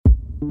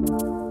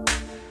Hello,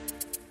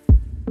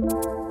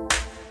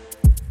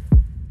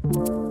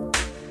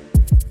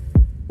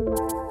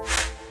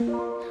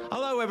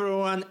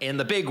 everyone in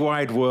the big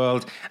wide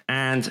world,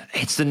 and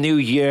it's the new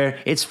year.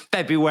 It's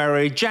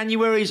February.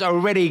 January's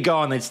already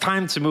gone. It's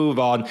time to move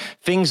on.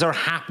 Things are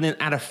happening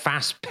at a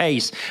fast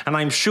pace, and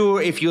I'm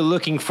sure if you're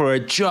looking for a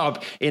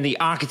job in the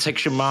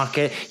architecture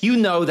market, you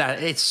know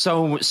that it's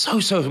so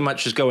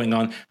much is going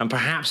on. And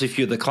perhaps if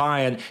you're the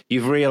client,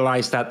 you've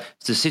realized that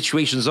the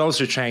situation's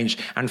also changed,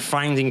 and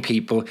finding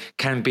people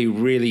can be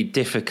really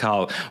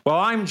difficult. Well,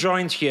 I'm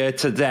joined here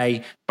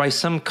today by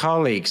some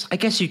colleagues, I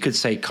guess you could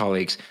say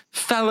colleagues,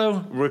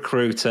 fellow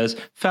recruiters,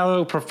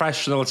 fellow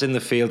professionals in the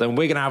field, and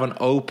we're going to have an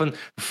open,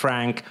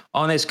 frank,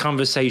 honest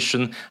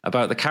conversation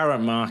about the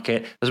current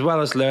market, as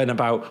well as learn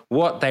about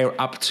what they're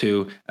up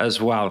to as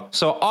well.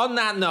 So on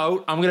that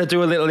note, I'm going to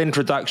do a little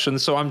introduction.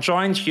 So I'm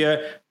joined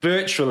here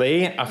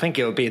virtually, I think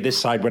it'll be this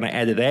side when I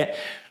edit it,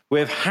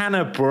 with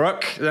Hannah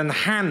Brook, and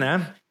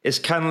Hannah is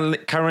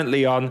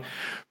currently on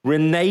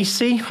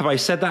Renacy. Have I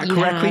said that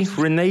correctly? Yes.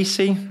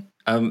 Renacy.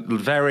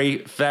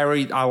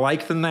 Very, I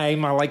like the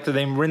name. I like the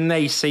name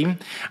Renacy.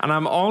 And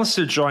I'm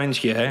also joined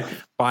here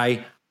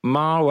by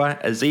Marwa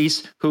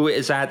Aziz, who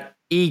is at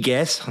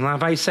Aegis. And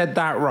have I said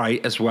that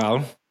right as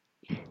well?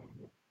 Oh,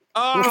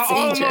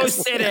 I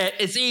almost did it.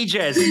 It's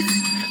Aegis.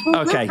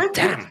 Okay,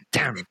 damn.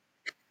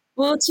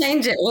 We'll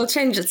change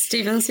it.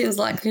 Steven seems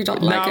like you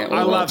don't like it.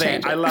 I love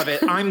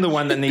it. I'm the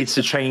one that needs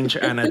to change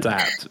and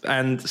adapt.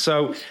 And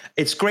so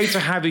it's great to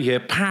have you here.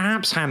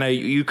 Perhaps, Hannah,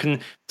 you can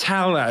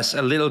tell us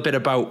a little bit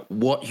about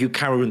what you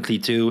currently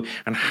do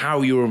and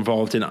how you're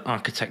involved in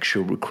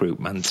architectural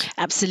recruitment.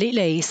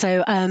 Absolutely.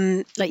 So,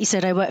 like you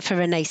said, I work for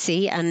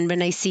Renacy, and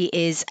Renacy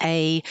is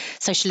a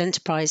social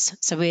enterprise.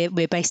 So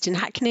we're based in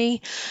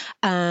Hackney,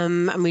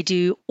 and we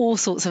do all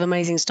sorts of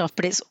amazing stuff.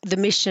 But it's the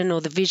mission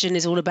or the vision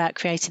is all about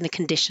creating the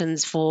conditions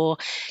for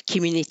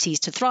communities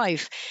to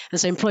thrive. And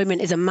so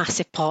employment is a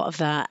massive part of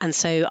that. And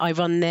so I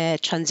run their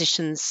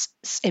transitions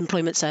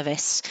employment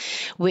service,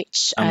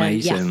 which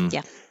amazing.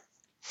 Yeah.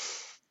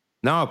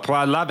 No,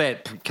 I love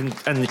it.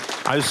 And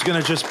I was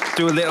going to just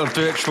do a little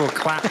virtual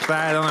clap there.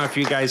 I don't know if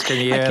you guys can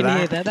hear that. I can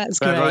hear that. That's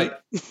great.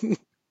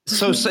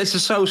 So it's a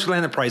social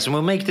enterprise, and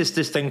we'll make this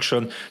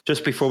distinction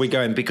just before we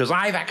go in, because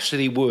I've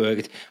actually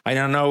worked, I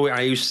don't know,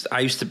 I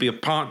used to be a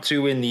part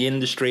two in the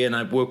industry, and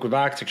I've worked with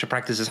architecture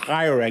practices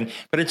hiring.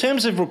 But in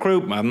terms of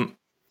recruitment,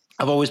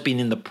 I've always been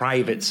in the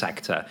private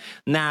sector.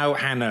 Now,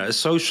 Hannah, a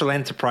social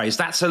enterprise,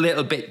 that's a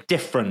little bit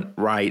different,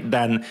 right,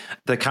 than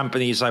the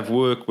companies I've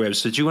worked with.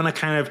 So do you want to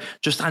kind of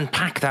just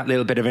unpack that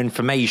little bit of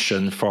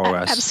information for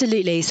us?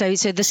 Absolutely. So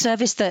the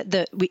service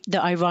that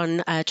I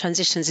run,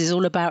 Transitions, is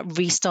all about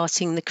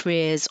restarting the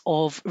careers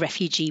of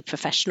refugee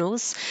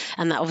professionals.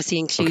 And that obviously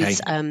includes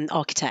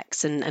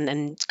architects and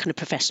kind of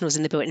professionals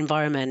in the built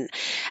environment.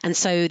 And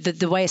so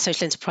the way a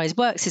social enterprise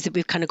works is that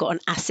we've kind of got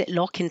an asset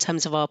lock in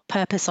terms of our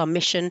purpose, our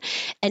mission.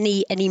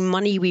 Any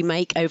money we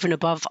make over and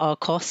above our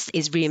costs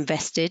is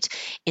reinvested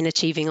in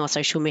achieving our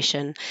social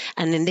mission.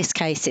 And in this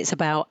case, it's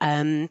about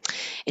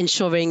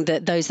ensuring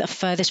that those that are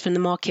furthest from the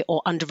market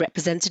or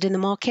underrepresented in the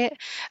market,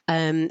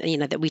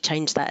 that we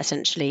change that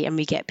essentially, and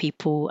we get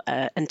people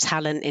and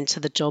talent into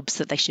the jobs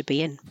that they should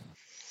be in.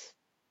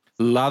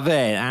 Love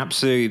it.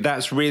 Absolutely.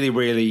 That's really,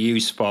 really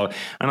useful.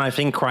 And I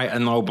think quite a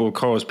noble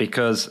cause,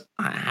 because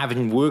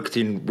having worked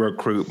in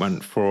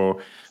recruitment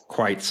for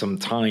quite some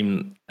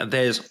time,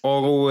 there's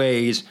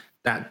always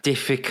that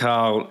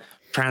difficult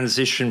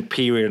transition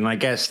period. And I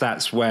guess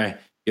that's where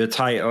your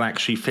title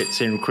actually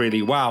fits in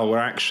really well, where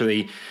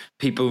actually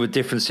people with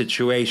different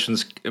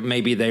situations,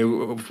 maybe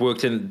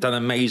they've done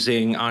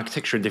amazing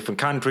architecture in different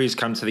countries,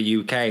 come to the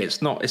UK.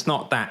 It's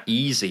not that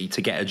easy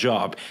to get a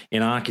job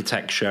in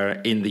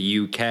architecture in the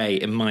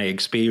UK, in my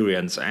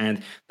experience.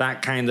 And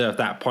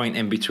that point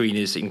in between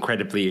is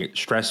incredibly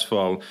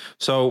stressful.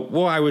 So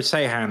what I would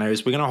say, Hannah,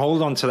 is we're going to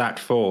hold on to that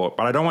thought,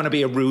 but I don't want to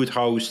be a rude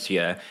host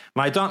here.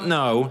 And I don't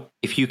know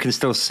if you can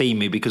still see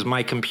me, because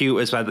my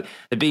computers have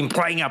been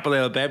playing up a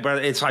little bit,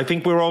 but I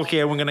think we're all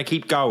here. We're going to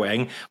keep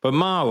going. But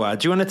Marwa,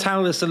 do you want to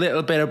tell us a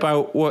little bit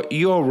about what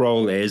your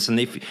role is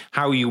and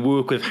how you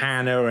work with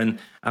Hannah? And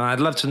I'd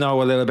love to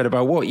know a little bit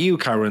about what you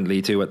currently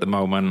do at the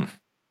moment.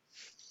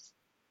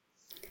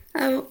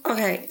 Oh,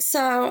 okay.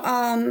 So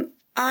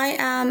I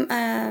am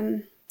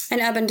an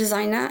urban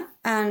designer,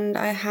 and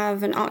I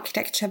have an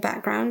architecture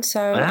background.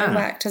 So I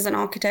worked as an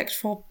architect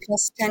for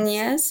plus 10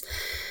 years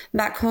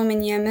back home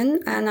in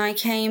Yemen, and I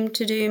came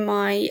to do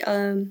my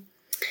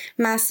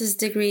master's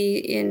degree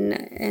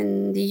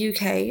in the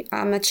UK.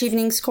 I'm a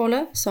Chevening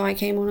scholar, so I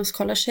came on a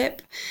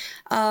scholarship.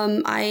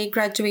 I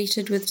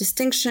graduated with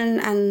distinction,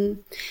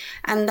 and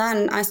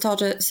then I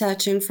started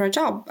searching for a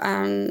job.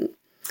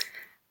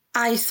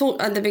 I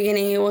thought at the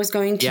beginning it was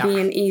going to be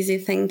an easy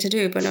thing to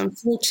do, but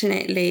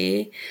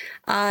unfortunately,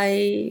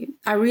 I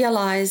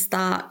realized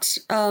that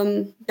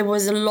there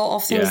was a lot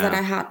of things that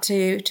I had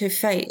to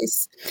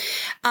face.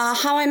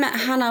 How I met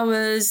Hannah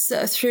was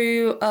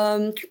through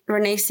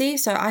Renacy.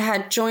 So I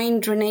had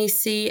joined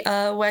Renacy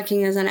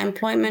working as an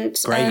employment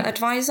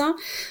advisor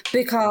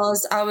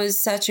because I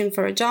was searching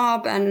for a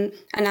job, and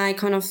I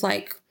kind of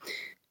like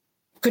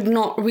could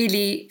not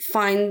really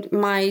find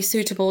my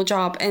suitable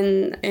job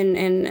in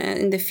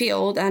the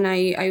field, and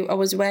I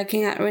was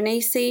working at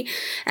Renacy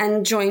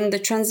and joined the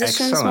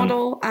transitions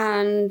model,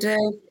 and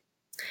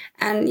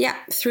yeah,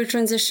 through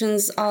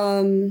transitions,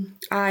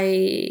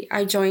 I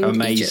joined.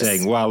 Amazing.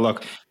 Aegis. Well,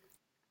 look.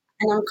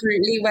 And I'm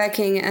currently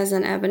working as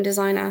an urban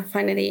designer,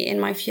 finally, in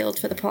my field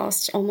for the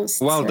past almost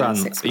 6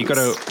 months. You got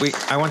to.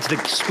 I wanted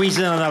to squeeze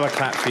in another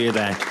clap for you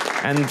there,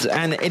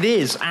 and it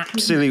is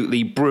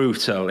absolutely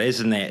brutal,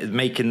 isn't it?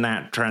 Making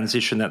that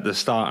transition at the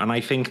start, and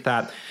I think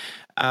that.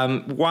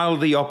 While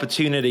the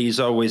opportunity is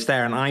always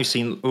there, and I've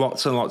seen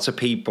lots and lots of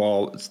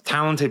people,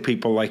 talented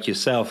people like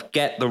yourself,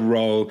 get the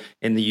role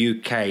in the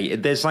UK,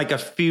 there's like a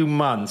few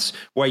months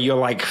where you're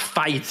like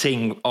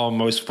fighting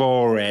almost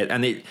for it,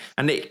 and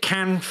it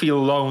can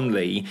feel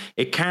lonely,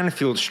 it can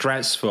feel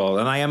stressful,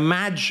 and I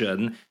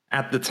imagine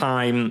at the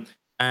time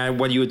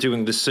when you were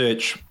doing the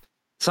search,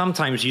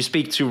 sometimes you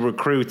speak to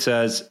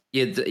recruiters,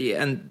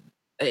 and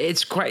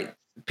it's quite.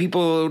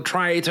 People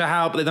try to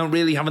help, they don't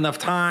really have enough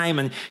time,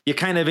 and you're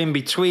kind of in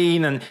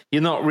between, and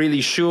you're not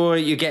really sure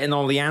you're getting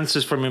all the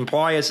answers from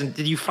employers. And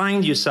did you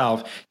find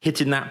yourself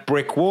hitting that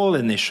brick wall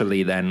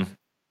initially then?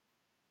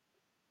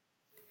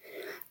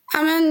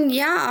 I mean,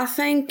 yeah, I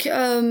think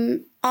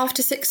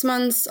after 6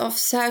 months of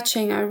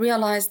searching, I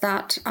realized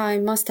that I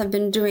must have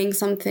been doing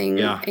something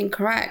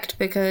incorrect,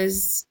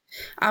 because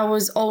I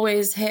was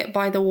always hit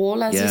by the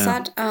wall, as you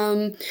said.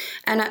 And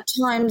at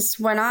times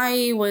when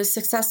I was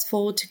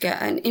successful to get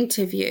an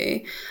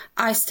interview,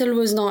 I still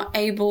was not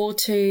able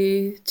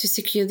to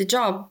secure the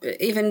job,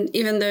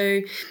 even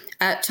though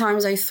at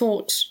times I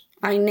thought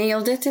I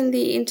nailed it in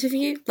the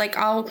interview. Like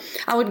I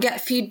would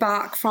get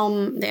feedback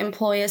from the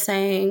employer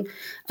saying,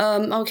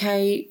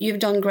 okay, you've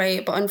done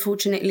great, but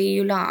unfortunately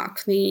you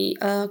lack the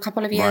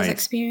couple of years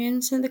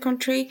experience in the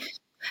country.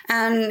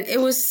 And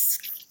it was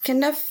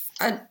kind of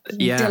a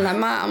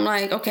dilemma. I'm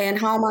like, okay, and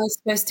how am I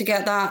supposed to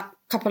get that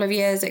couple of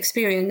years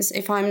experience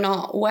if I'm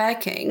not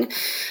working?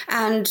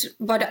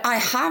 But I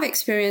have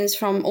experience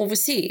from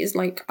overseas,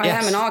 like I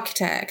am an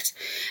architect,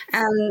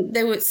 and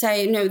they would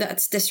say, no,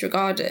 that's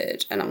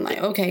disregarded. And I'm like,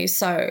 okay,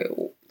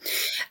 so,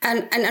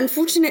 and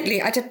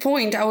unfortunately at a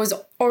point I was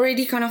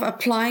already kind of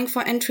applying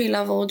for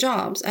entry-level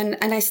jobs, and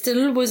I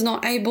still was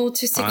not able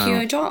to secure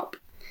a job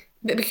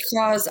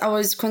because I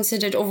was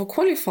considered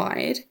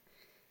overqualified.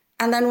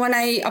 And then when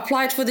I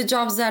applied for the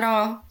jobs that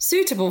are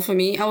suitable for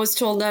me, I was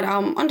told that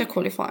I'm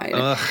underqualified.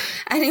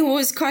 And it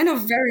was kind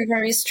of very,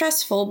 very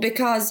stressful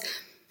because,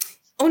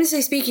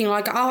 honestly speaking,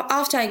 like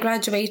after I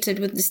graduated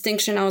with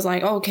distinction, I was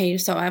like, okay,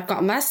 so I've got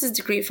a master's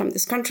degree from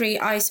this country.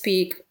 I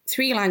speak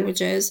 3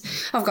 languages.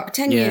 I've got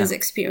 10 years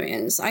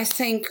experience. I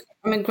think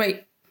I'm a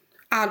great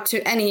add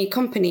to any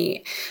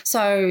company.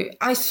 So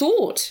I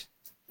thought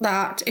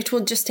that it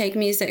would just take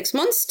me 6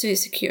 months to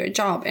secure a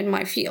job in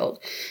my field.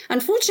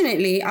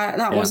 Unfortunately,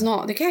 that was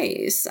not the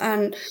case.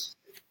 And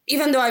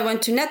even though I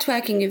went to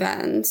networking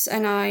events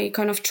and I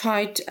kind of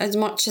tried as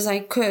much as I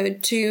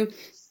could to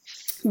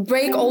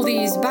break all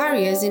these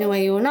barriers in a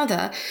way or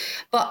another,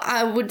 but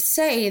I would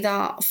say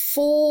that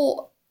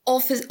for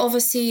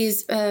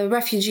overseas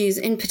refugees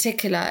in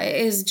particular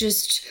is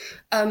just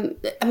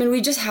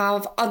we just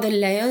have other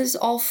layers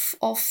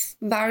of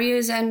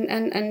barriers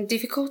and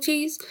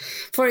difficulties.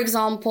 For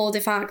example,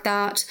 the fact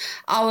that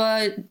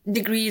our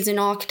degrees in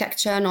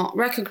architecture are not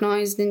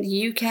recognized in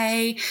the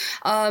UK.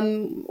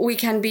 We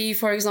can be,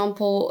 for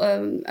example,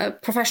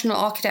 professional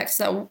architects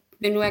that have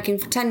been working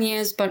for 10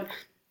 years, but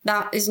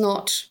that is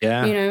not,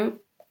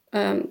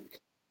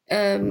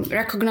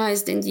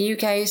 recognized in the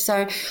UK.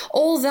 So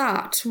all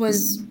that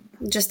was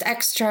just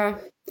extra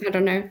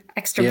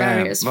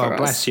barriers for us.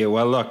 Bless you.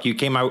 Well, look, you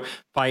came out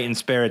fighting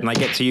spirit, and I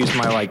get to use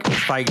my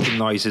fighting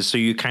noises. So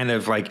you kind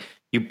of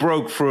you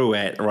broke through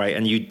it, right?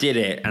 And you did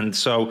it. And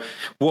so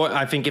what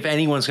I think, if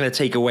anyone's going to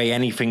take away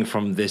anything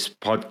from this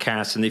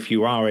podcast, and if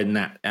you are in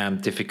that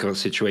difficult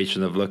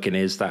situation of looking,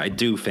 is that I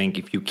do think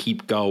if you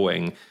keep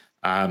going,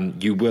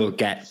 you will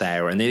get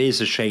there. And it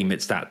is a shame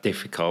it's that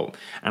difficult.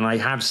 And I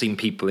have seen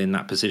people in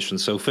that position.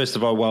 So first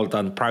of all, well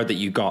done. Proud that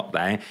you got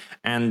there.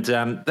 And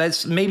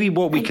that's maybe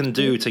what we can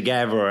do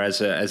together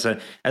as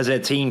a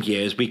team here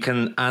is we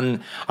can,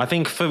 and I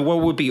think for what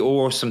would be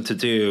awesome to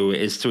do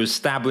is to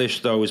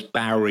establish those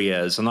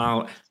barriers. And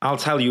I'll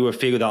tell you a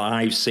few that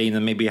I've seen,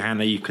 and maybe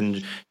Hannah, you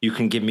can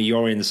give me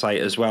your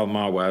insight as well,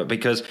 Marwa,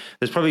 because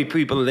there's probably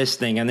people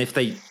listening, and if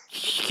they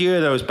hear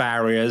those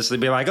barriers, they'd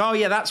be like, oh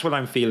yeah, that's what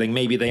I'm feeling.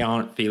 Maybe they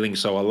aren't feeling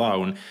so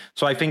alone.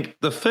 So I think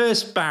the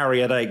first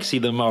barrier that I see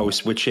the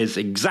most, which is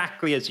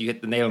exactly as you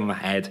hit the nail on the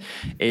head,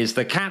 is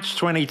the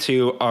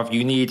catch-22 of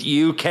you need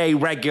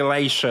UK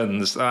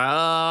regulations.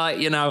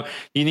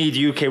 You need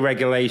UK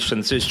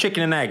regulations. So it's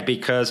chicken and egg,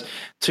 because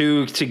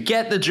to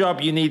get the job,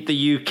 you need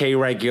the UK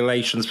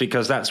regulations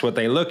because that's what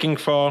they're looking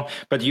for.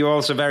 But you're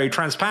also very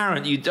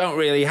transparent. You don't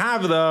really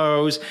have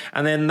those.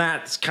 And then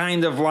that's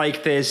kind of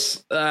like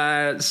this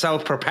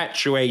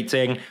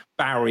self-perpetuating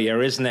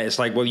barrier, isn't it? It's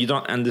like, well, you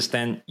don't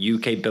understand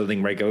UK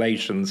building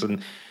regulations.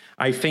 And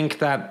I think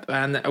that,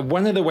 and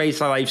one of the ways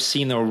that I've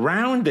seen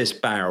around this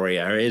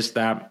barrier is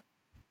that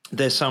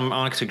there's some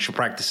architecture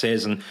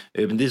practices and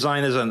urban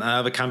designers and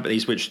other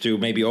companies which do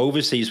maybe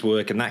overseas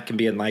work, and that can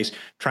be a nice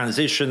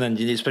transition. And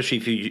especially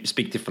if you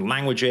speak different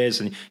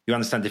languages and you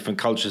understand different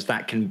cultures,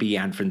 that can be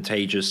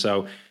advantageous.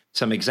 So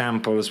some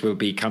examples will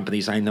be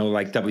companies I know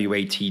like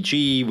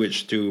WATG,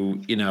 which do,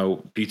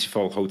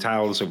 beautiful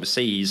hotels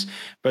overseas.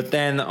 But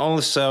then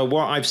also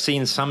what I've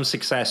seen some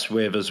success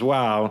with as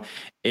well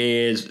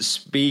is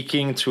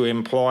speaking to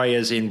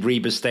employers in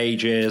REBA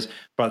stages,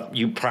 but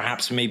you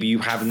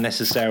haven't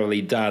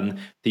necessarily done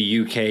the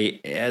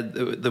UK,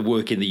 the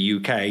work in the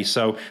UK.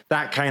 So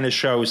that kind of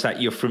shows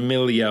that you're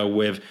familiar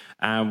with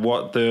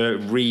what the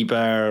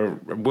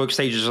REBA work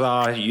stages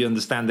are. You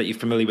understand that you're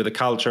familiar with the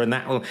culture, and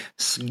that will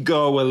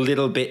go a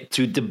little bit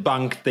to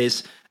debunk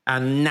this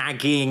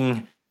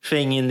nagging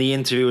thing in the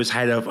interviewer's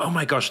head of, oh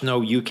my gosh,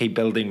 no UK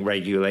building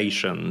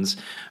regulations.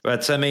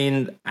 But I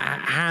mean,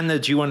 Hannah,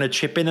 do you want to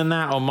chip in on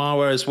that, or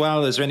Marwa as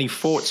well? Is there any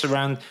thoughts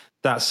around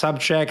that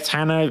subject?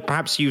 Hannah,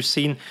 perhaps you've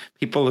seen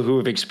people who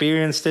have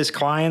experienced this,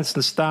 clients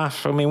and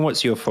stuff. I mean,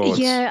 what's your thoughts?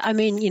 Yeah, I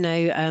mean,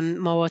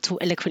 Marwa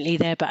talked eloquently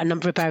there about a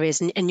number of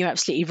barriers, and you're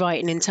absolutely right.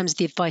 And in terms of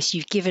the advice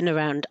you've given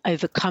around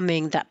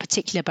overcoming that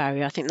particular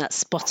barrier, I think that's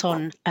spot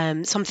on.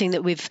 Something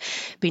that we've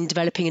been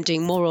developing and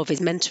doing more of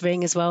is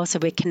mentoring as well. So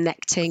we're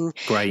connecting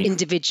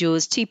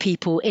individuals to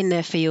people in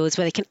their fields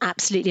where they can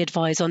absolutely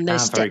advise on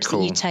those steps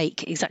that you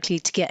take exactly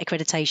to get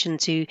accreditation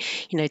to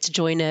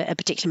join a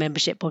particular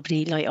membership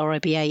body like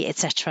RIBA,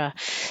 etc.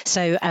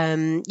 So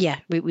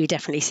we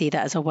definitely see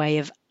that as a way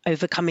of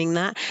overcoming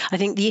that. I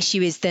think the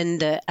issue is then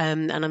that,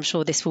 and I'm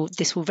sure this will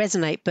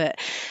resonate, but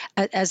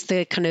as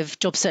the kind of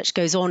job search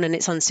goes on and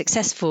it's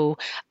unsuccessful,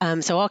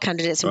 so our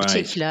candidates in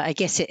particular, I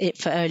guess it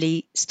for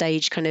early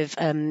stage kind of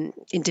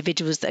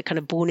individuals that are kind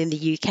of born in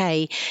the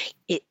UK,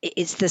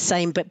 it's the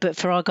same, but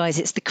for our guys,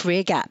 it's the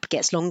career gap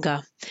gets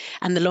longer,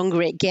 and the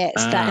longer it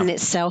gets, that in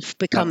itself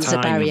becomes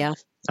a barrier.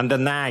 And the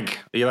nag,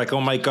 you're like,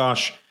 oh my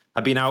gosh,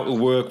 I've been out of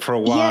work for a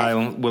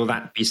while. Yeah. Will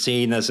that be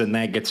seen as a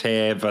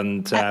negative?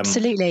 And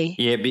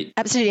absolutely,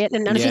 absolutely.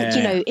 And I think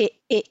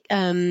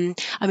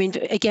I mean,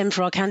 again,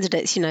 for our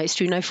candidates, it's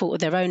through no fault of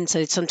their own.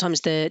 So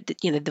sometimes the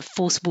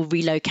forcible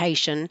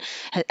relocation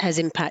has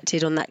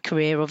impacted on that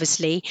career,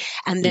 obviously,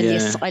 and then the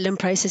asylum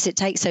process it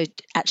takes. So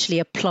actually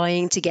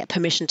applying to get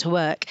permission to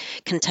work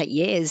can take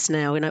years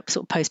now in a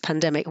sort of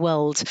post-pandemic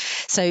world.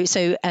 So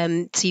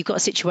you've got a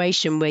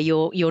situation where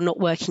you're not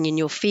working in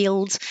your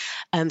field.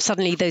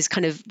 Suddenly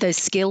those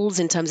skills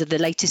in terms of the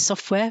latest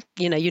software,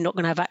 you're not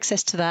going to have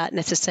access to that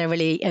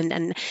necessarily.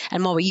 And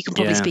Marwa, you can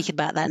probably speak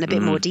about that in a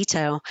bit more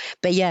detail.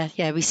 But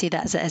we see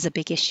that as a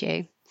big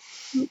issue.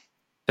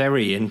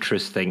 Very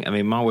interesting. I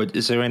mean, Marwa,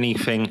 is there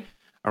anything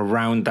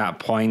around that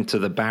point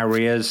of the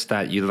barriers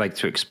that you'd like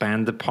to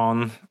expand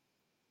upon?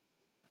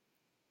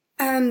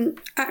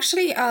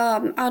 Actually,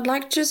 I'd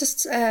like to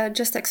just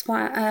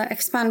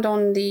expand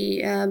on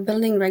the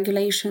building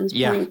regulations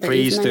point that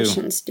you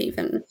mentioned,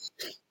 Stephen.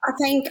 I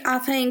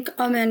think.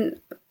 I mean,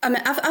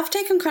 I've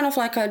taken kind of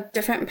like a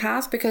different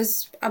path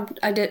because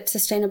I did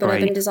sustainable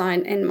urban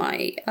design in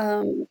my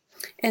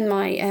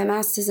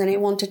master's, and I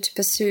wanted to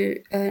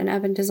pursue an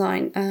urban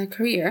design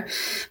career.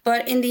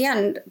 But in the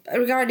end,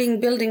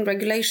 regarding building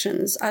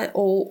regulations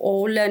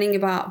or learning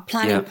about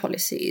planning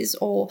policies,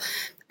 or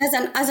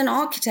as an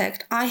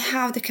architect, I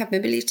have the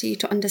capability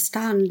to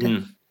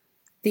understand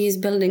these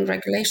building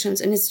regulations,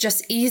 and it's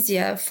just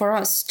easier for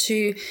us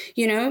to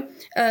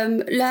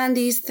learn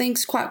these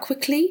things quite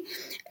quickly.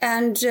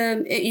 And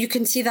you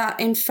can see that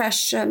in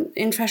fresh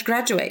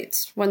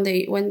graduates when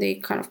they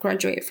kind of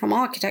graduate from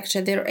architecture,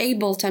 they're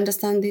able to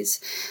understand these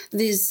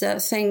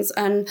things,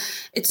 and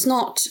it's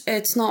not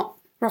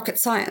rocket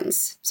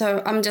science.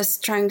 So I'm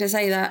just trying to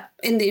say that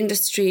in the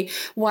industry,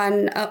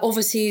 when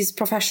overseas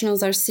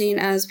professionals are seen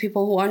as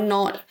people who are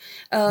not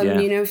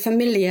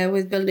familiar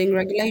with building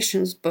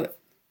regulations, but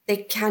they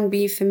can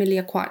be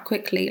familiar quite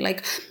quickly.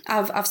 Like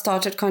I've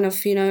started kind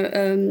of,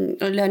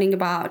 learning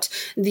about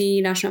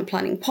the national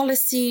planning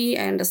policy.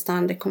 I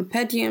understand the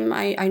compendium.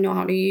 I know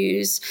how to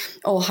use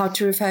or how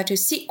to refer to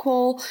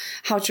SQL,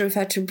 how to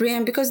refer to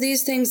BREEAM, because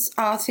these things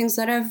are things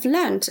that I've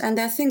learned, and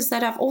they're things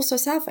that I've also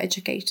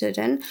self-educated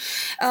in.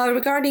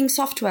 Regarding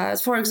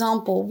softwares, for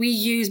example, we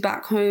use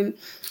back home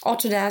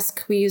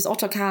Autodesk, we use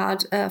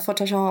AutoCAD,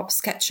 Photoshop,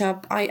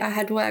 SketchUp. I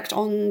had worked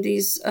on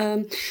these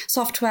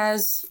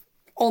softwares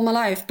all my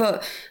life,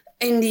 but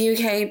in the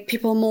UK,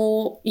 people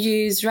more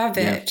use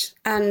Revit.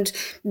 Yeah. And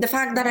the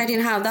fact that I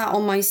didn't have that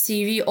on my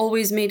CV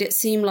always made it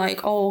seem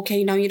like, oh,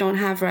 okay, now you don't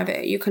have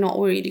Revit. You cannot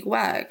really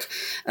work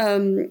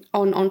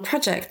on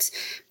projects.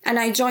 And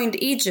I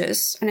joined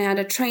Aegis and I had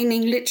a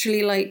training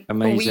literally like a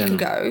week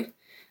ago.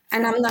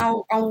 And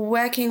I'm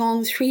working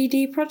on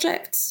 3D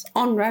projects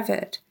on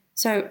Revit.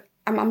 So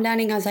I'm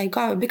learning as I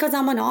go. Because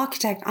I'm an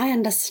architect, I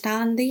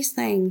understand these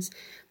things.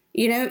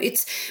 You know,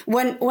 it's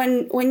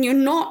when you're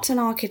not an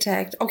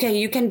architect, okay,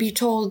 you can be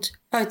told,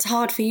 oh, it's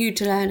hard for you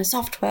to learn a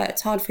software,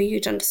 it's hard for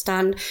you to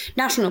understand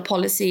national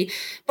policy.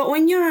 But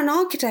when you're an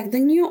architect,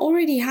 then you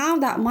already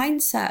have that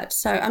mindset.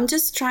 So I'm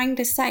just trying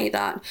to say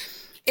that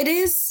it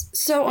is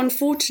so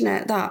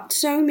unfortunate that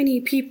so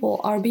many people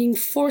are being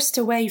forced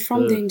away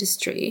from the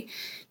industry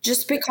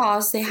just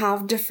because they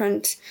have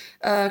different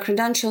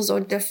credentials or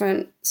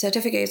different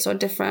certificates or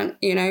different,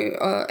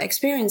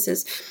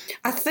 experiences.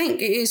 I think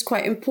it is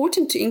quite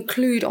important to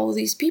include all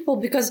these people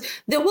because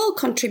they will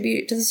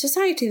contribute to the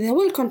society, they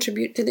will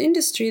contribute to the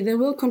industry, they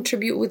will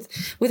contribute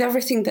with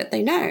everything that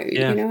they know,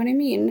 You know what I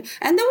mean?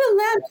 And they will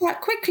learn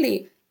quite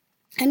quickly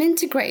and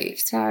integrate.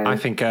 So I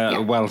think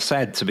well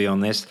said, to be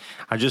honest.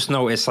 I just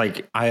noticed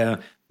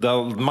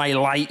my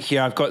light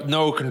here, I've got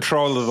no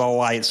control of the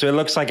light. So it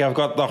looks like I've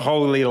got the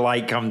holy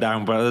light come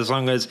down. But as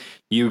long as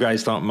you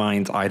guys don't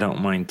mind, I don't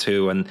mind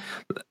too. And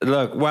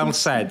look, well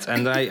said.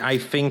 And I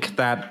think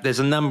that there's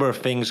a number of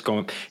things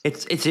going.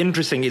 It's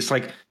interesting. It's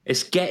like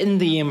it's getting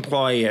the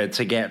employer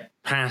to get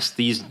past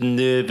these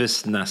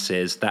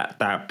nervousnesses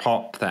that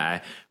pop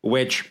there,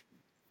 which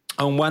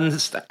on one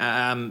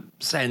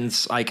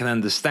sense, I can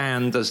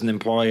understand as an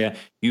employer,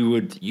 you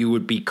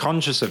would be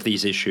conscious of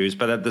these issues.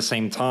 But at the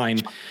same time,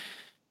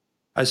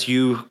 as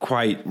you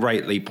quite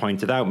rightly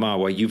pointed out,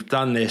 Marwa, you've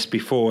done this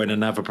before in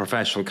another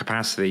professional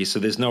capacity, so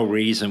there's no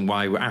reason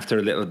why after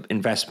a little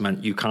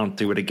investment you can't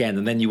do it again.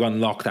 And then you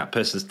unlock that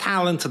person's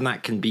talent and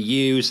that can be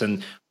used.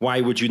 And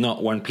why would you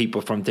not want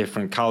people from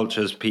different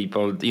cultures,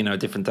 people,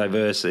 different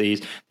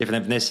diversities,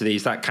 different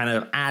ethnicities? That kind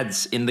of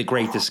adds in the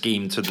greater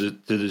scheme to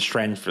the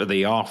strength of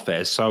the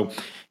office. So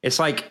it's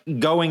like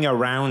going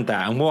around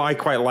that. And what I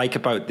quite like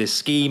about this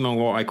scheme and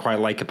what I quite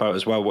like about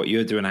as well what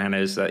you're doing, Hannah,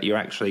 is that you're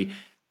actually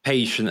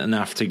patient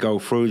enough to go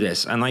through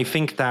this. And I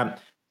think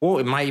that what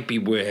it might be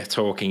worth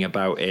talking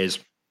about is,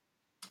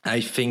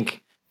 I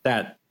think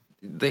that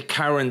the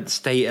current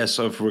status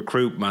of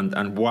recruitment,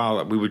 and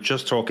while we were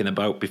just talking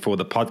about before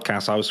the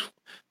podcast, I was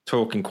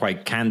talking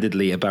quite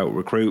candidly about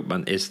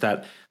recruitment, is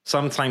that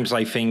sometimes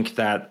I think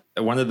that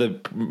one of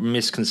the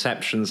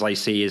misconceptions I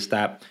see is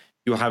that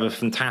you'll have a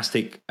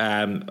fantastic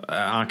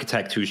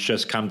architect who's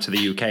just come to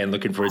the UK and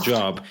looking for a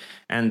job,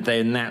 and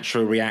their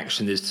natural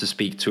reaction is to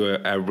speak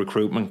to a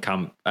recruitment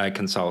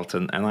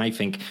consultant. And I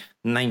think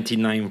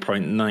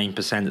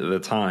 99.9% of the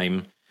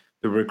time,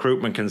 the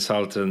recruitment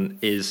consultant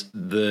is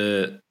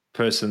the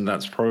person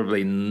that's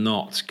probably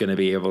not going to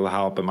be able to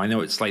help them. I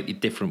know it's slightly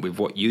different with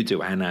what you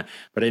do, Hannah,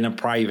 but in a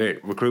private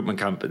recruitment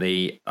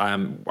company,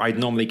 I'd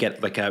normally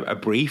get like a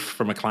brief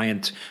from a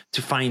client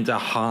to find a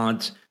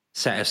hard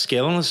set of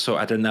skills. So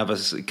at another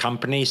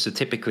company, so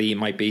typically it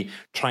might be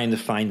trying to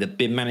find a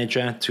BIM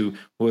manager to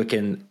work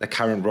in the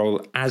current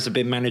role as a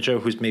BIM manager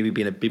who's maybe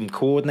been a BIM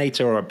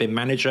coordinator or a BIM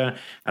manager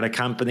at a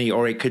company,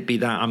 or it could be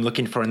that I'm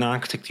looking for an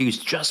architect who's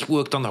just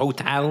worked on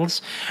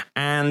hotels.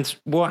 And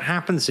what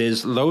happens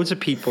is loads of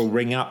people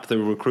ring up the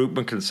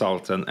recruitment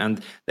consultant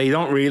and they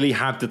don't really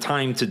have the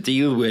time to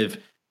deal with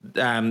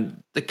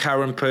the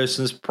current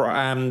person's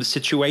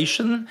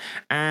situation,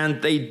 and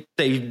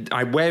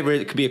whether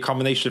it could be a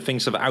combination of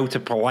things of out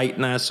of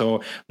politeness,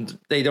 or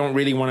they don't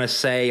really want to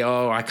say,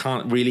 oh, I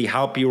can't really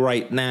help you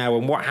right now.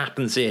 And what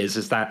happens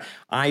is that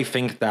I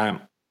think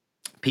that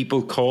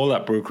people call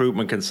up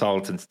recruitment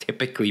consultants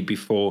typically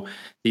before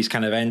these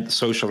kind of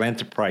social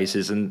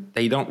enterprises, and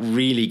they don't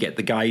really get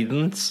the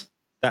guidance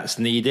that's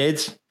needed.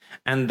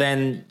 And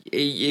then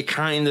you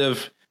kind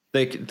of,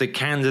 the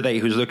candidate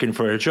who's looking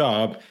for a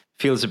job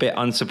feels a bit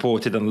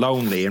unsupported and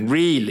lonely. And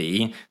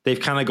really, they've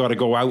kind of got to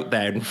go out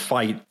there and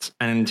fight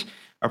and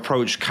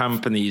approach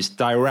companies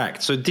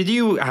direct. So did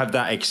you have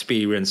that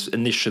experience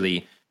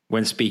initially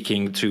when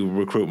speaking to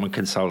recruitment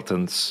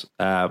consultants,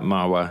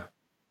 Marwa?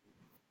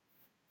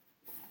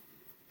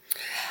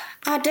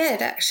 I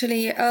did,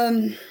 actually.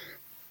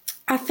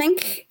 I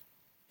think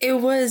it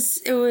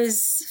was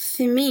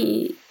for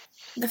me,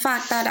 the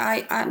fact that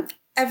I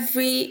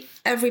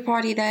every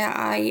party there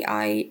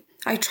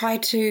I try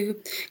to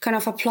kind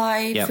of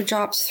apply for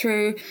jobs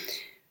through,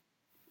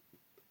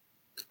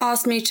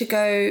 asked me to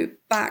go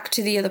back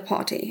to the other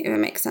party, if it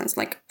makes sense.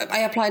 Like,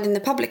 I applied in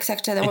the public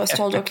sector, that was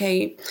told,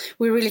 okay,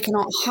 we really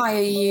cannot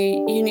hire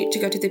you, you need to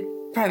go to the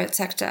private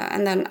sector.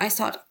 And then I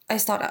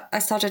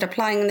started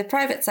applying in the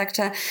private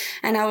sector,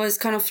 and I was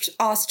kind of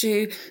asked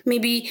to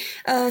maybe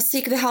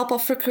seek the help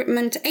of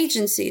recruitment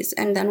agencies.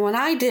 And then when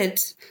I did,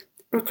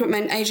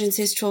 recruitment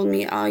agencies told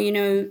me, I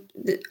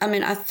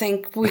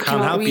think we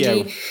cannot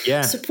really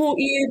support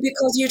you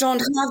because you don't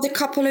have the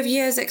couple of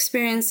years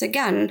experience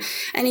again.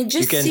 And it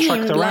just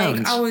seemed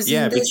like I was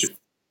in this.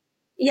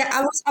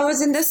 Yeah, I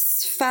was in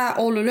this fair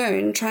all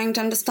alone, trying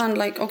to understand,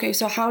 like, okay,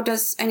 so how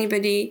does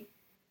anybody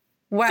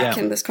work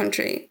in this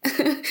country?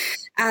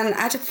 And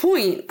at a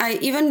point, I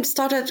even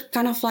started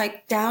kind of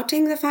like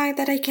doubting the fact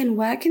that I can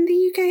work in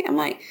the UK. I'm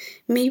like,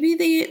 maybe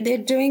they're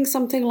doing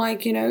something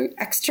like, you know,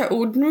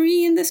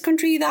 extraordinary in this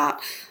country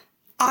that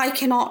I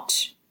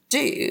cannot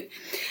do.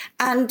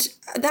 And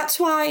that's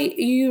why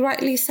you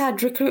rightly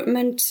said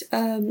recruitment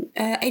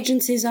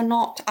agencies are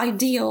not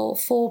ideal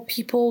for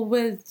people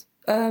with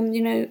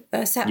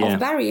a set of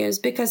barriers,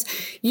 because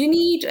you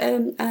need,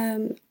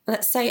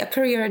 let's say, a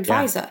career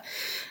advisor,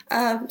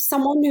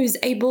 someone who's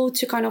able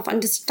to kind of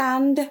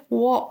understand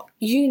what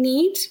you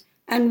need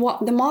and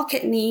what the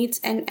market needs,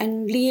 and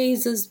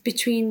liaises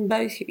between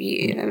both of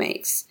you. It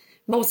makes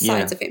both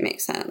sides of it make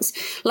sense.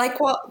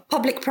 Like what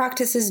public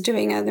practice is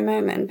doing at the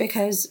moment,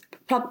 because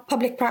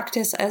public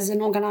practice as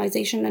an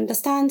organization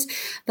understands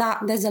that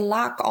there's a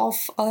lack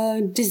of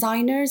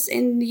designers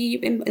in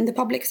the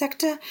public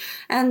sector,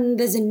 and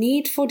there's a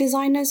need for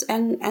designers,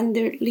 and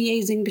they're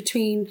liaising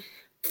between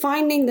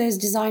finding those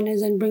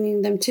designers and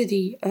bringing them to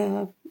the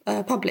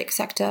public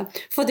sector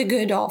for the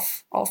good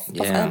of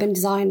urban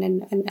design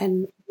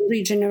and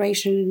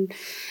regeneration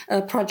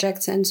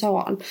projects and so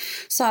on.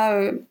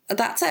 So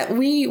that's it.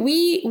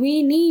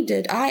 We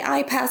needed,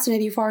 I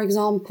personally, for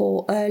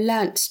example,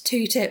 learnt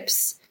 2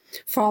 tips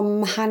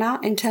from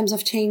Hannah in terms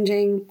of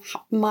changing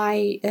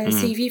my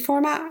CV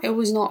format. It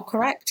was not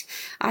correct.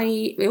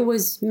 It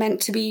was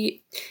meant to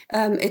be,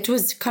 it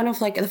was kind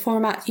of like the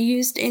format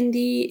used in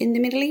the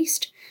Middle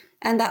East.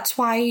 And that's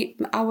why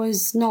I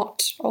was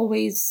not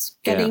always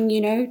getting,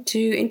 to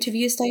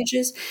interview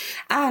stages.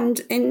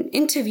 And in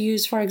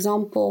interviews, for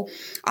example,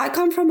 I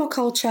come from a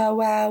culture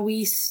where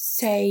we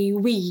say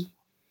we.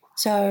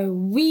 So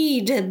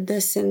we did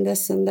this and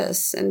this and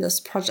this in this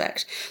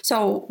project.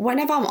 So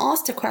whenever I'm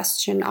asked a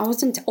question, I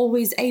wasn't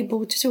always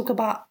able to talk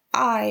about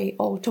I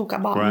or talk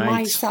about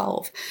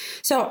myself.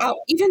 So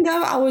even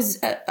though I was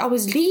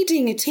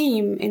leading a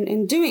team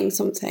in doing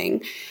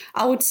something,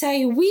 I would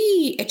say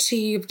we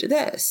achieved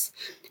this.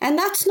 And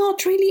that's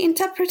not really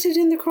interpreted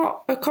in the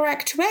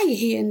correct way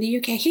here in the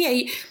UK.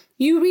 Here,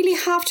 you really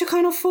have to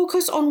kind of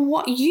focus on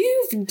what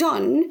you've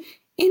done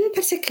in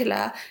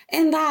particular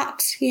in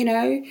that, in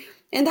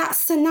that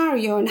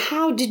scenario, and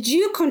how did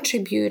you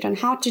contribute and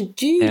how did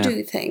you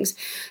do things.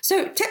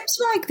 So tips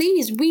like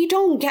these, we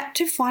don't get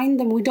to find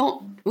them. We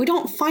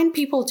don't find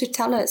people to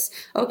tell us,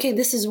 okay,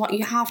 this is what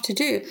you have to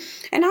do.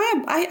 And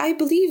I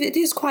believe it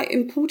is quite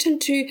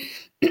important to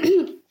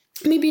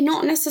maybe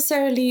not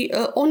necessarily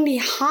only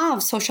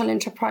have social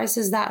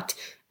enterprises that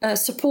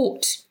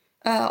support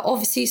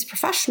overseas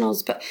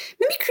professionals, but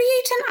maybe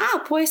create an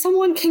app where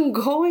someone can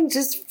go and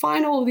just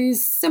find all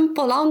these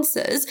simple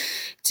answers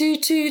to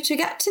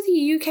get to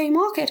the UK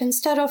market,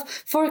 instead of,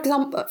 for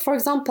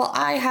example,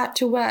 I had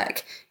to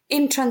work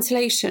in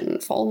translation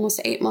for almost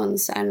 8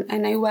 months,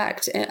 and I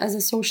worked as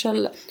a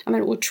social,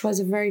 which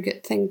was a very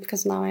good thing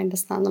because now I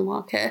understand the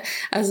market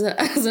as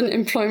an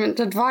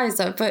employment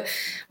advisor. But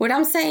what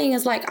I'm saying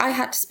is, like, I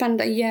had to spend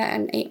 1 year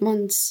and 8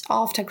 months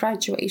after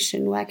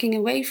graduation working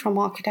away from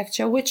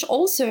architecture, which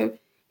also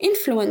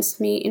influenced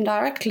me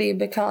indirectly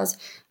because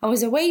I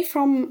was away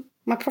from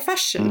my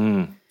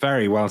profession.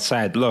 Very well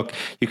said. Look,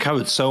 you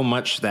covered so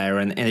much there,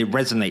 and it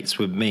resonates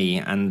with me.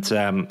 And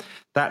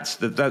that's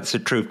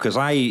the truth, because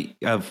I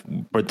have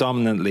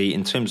predominantly,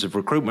 in terms of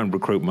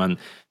recruitment,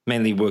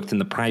 mainly worked in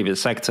the private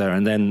sector,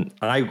 and then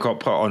I got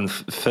put on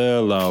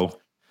furlough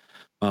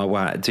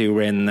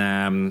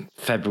during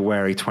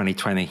February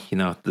 2020.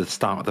 The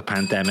start of the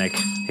pandemic.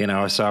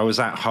 So I was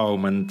at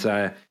home,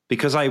 and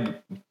because I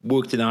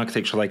worked in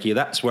architecture like you,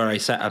 that's where I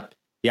set up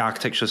the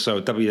Architecture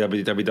Social,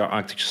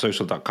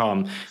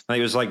 www.architecturesocial.com. And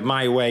it was like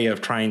my way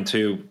of trying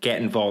to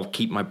get involved,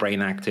 keep my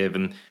brain active,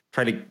 and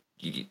try to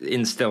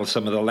instill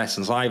some of the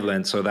lessons I've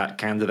learned so that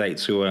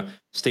candidates who are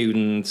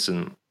students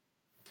and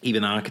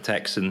even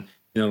architects and,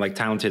 like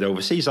talented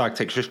overseas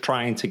architects, just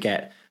trying to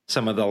get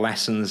some of the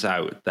lessons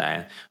out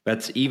there.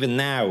 But even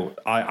now,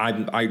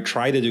 I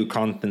try to do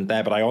content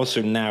there, but I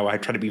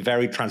try to be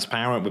very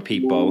transparent with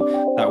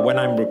people that when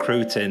I'm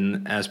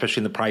recruiting, especially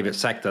in the private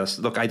sector,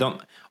 look, I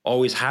don't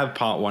always have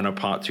part 1 or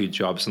part 2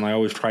 jobs. And I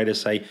always try to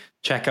say,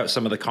 check out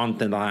some of the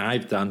content that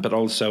I've done, but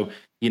also,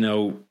 you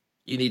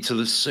need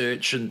to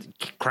search and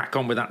crack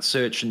on with that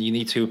search, and you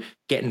need to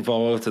get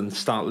involved and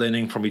start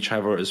learning from each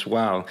other as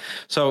well.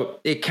 So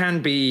it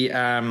can be,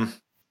 I'm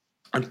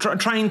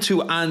trying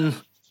to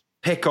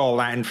unpick all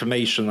that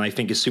information. I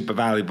think is super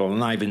valuable,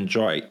 and I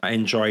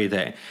enjoyed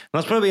it. And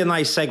that's probably a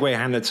nice segue,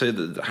 Hannah,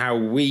 to how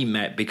we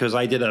met, because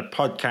I did a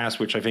podcast,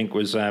 which I think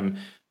was, I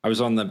was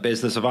on the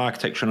Business of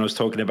Architecture, and I was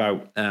talking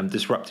about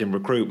disrupting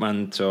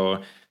recruitment, or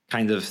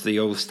kind of the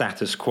old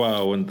status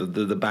quo, and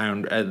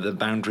the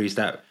boundaries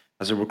that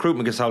as a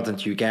recruitment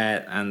consultant you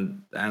get,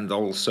 and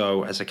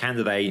also as a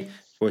candidate,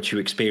 what you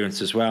experience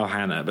as well,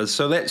 Hannah. But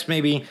so let's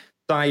maybe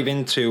dive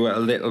into a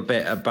little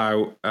bit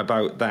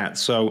about that.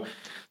 So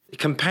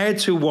compared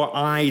to what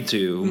I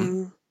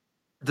do,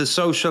 the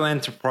social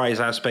enterprise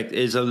aspect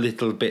is a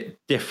little bit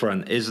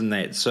different, isn't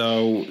it?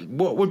 So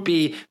what would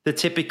be the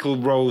typical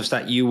roles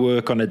that you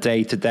work on a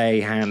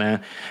day-to-day,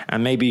 Hannah?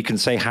 And maybe you can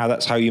say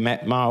that's how you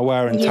met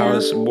Marwa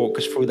and walk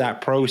us through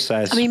that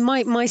process. I mean,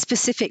 my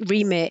specific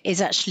remit is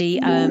actually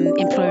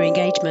employer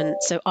engagement.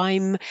 I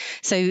mean,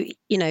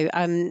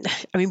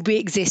 we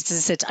exist, as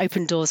I said, to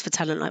open doors for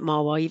talent like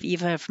Marwa.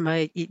 You've heard from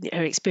her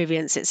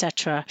experience,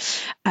 etc.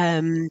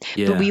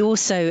 But we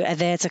also are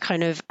there to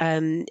kind of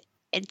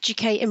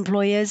educate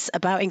employers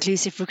about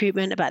inclusive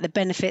recruitment, about the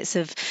benefits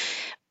of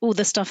all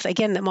the stuff,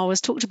 again, that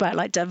Marwa's talked about,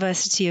 like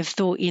diversity of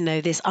thought,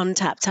 this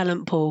untapped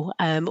talent pool,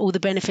 all the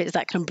benefits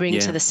that can bring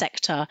to the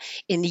sector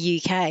in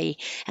the UK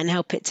and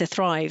help it to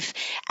thrive.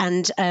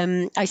 And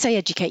I say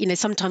educate,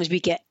 sometimes we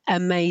get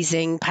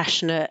amazing,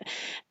 passionate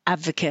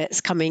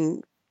advocates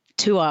coming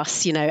to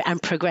us,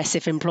 and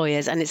progressive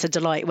employers, and it's a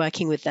delight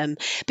working with them.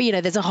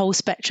 But there's a whole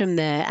spectrum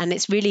there, and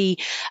it's really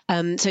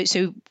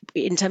so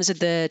in terms of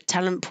the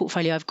talent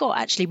portfolio I've got,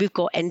 actually we've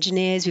got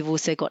engineers, we've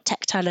also got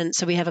tech talent,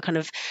 so we have a kind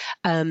of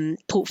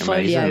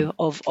portfolio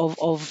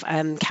of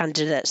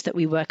candidates that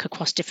we work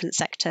across different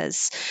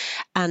sectors.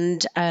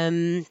 And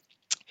I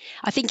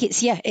think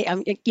it's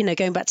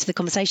going back to the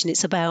conversation,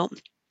 it's about,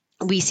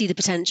 we see the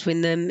potential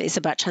in them. It's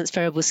about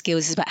transferable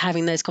skills. It's about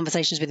having those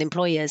conversations with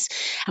employers.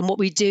 And what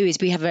we do is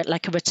we have a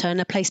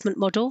returner placement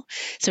model.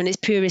 So in its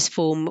purest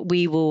form,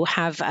 we will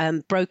have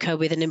broker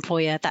with an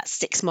employer, that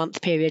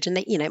 6-month period. And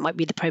it might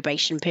be the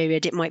probation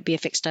period. It might be a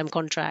fixed term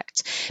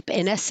contract. But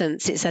in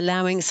essence, it's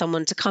allowing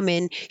someone to come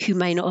in who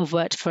may not have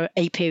worked for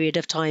a period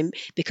of time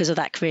because of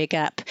that career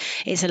gap.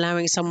 It's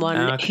allowing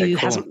someone who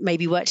hasn't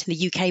maybe worked in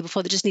the UK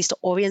before, that just needs to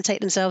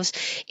orientate themselves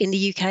in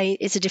the UK.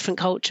 It's a different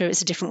culture.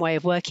 It's a different way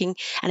of working.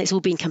 And it's all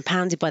being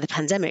compounded by the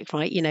pandemic,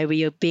 right? Where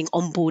you're being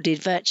onboarded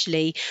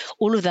virtually.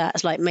 All of that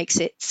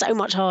makes it so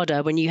much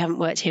harder when you haven't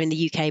worked here in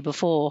the UK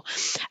before.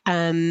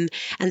 So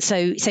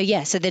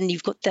then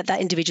you've got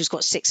that individual's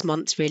got 6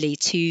 months really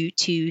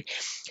to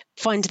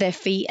find their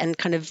feet and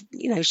kind of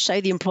show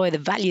the employer the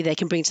value they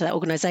can bring to that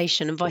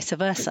organisation, and vice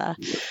versa.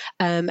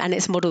 And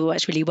it's a model that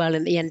works really well.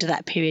 And at the end of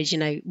that period,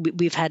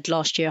 we've had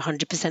last year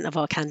 100% of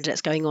our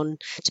candidates going on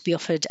to be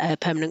offered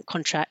permanent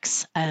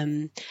contracts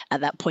at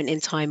that point in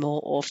time,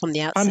 or from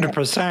the outset.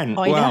 100%.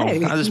 Well,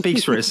 it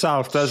speaks for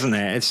itself, doesn't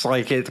it? It's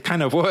like it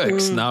kind of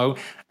works now.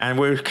 And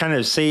we're kind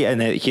of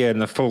seeing it here in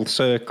the full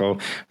circle,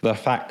 the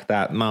fact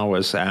that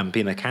Marwa's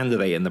been a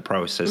candidate in the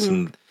process.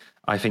 And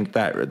I think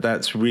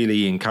that's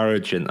really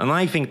encouraging. And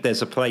I think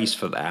there's a place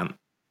for that.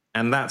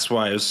 And that's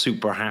why I was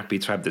super happy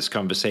to have this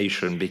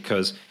conversation,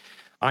 because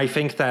I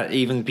think that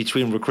even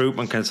between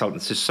recruitment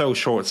consultants is so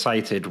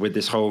short-sighted with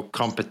this whole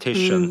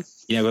competition.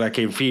 Like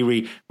in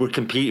theory, we're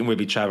competing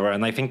with each other.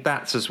 And I think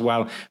that's as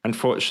well,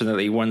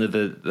 unfortunately, one of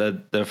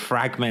the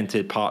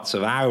fragmented parts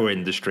of our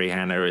industry,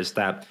 Hannah, is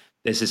that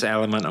there's this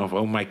element of,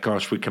 oh my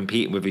gosh, we're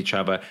competing with each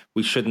other.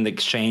 We shouldn't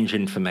exchange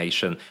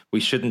information.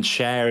 We shouldn't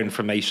share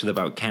information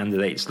about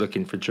candidates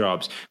looking for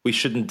jobs. We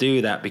shouldn't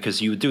do that,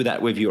 because you would do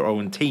that with your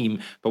own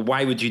team. But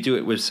why would you do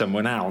it with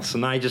someone else?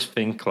 And I just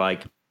think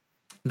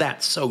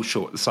that's so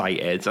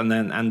short-sighted.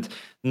 And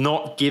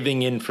not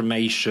giving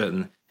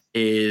information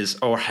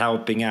or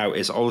helping out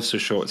is also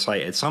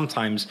short-sighted.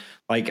 Sometimes,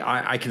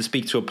 I can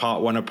speak to a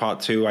part 1 or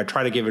part 2. I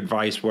try to give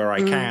advice where I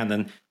can,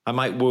 and I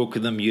might work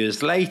with them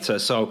years later.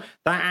 So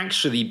that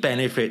actually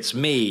benefits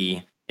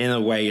me in a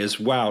way as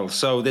well.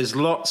 So there's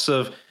lots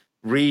of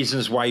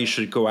reasons why you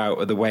should go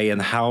out of the way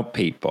and help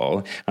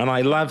people. And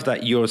I love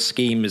that your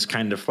scheme is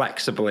kind of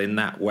flexible in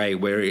that way,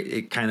 where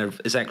it kind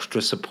of is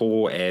extra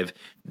supportive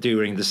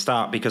during the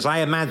start, because I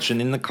imagine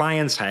in the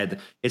client's head,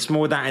 it's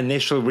more that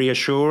initial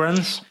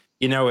reassurance.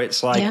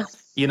 It's like,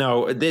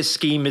 this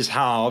scheme is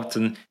helped,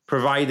 and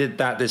provided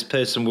that this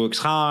person works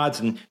hard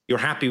and you're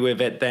happy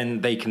with it,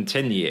 then they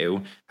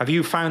continue. Have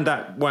you found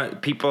that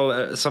what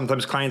people,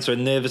 sometimes clients are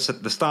nervous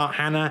at the start,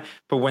 Hannah,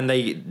 but when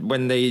they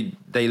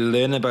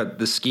learn about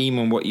the scheme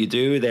and what you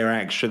do, they're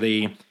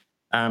actually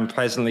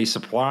pleasantly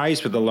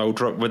surprised with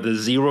the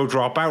zero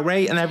dropout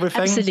rate and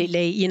everything?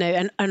 Absolutely,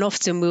 and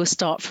often we'll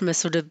start from a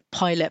sort of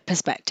pilot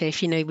perspective.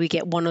 We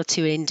get 1 or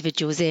 2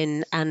 individuals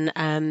in,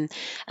 and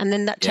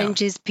then that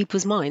changes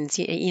people's minds.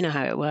 You know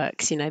how it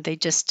works. They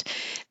just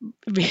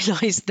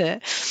realise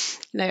that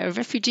a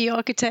refugee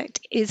architect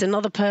is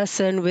another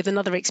person with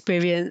another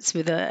experience,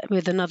 with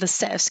another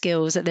set of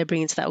skills that they're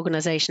bringing to that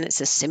organisation.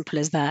 It's as simple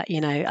as that.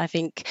 I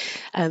think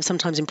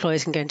sometimes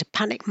employers can go into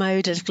panic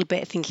mode a little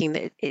bit, thinking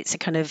that it's a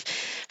kind of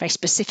very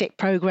specific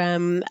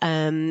program,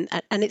 and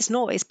it's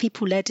not. It's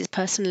people-led, it's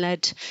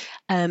person-led,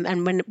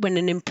 and when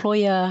an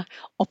employer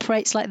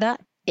operates like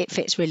that, it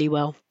fits really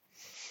well.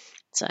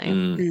 So,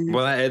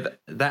 well,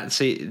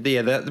 that's it.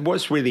 Yeah,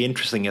 what's really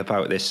interesting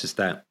about this is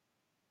that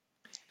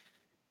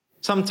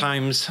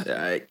sometimes,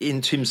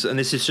 in terms, and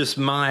this is just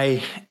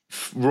my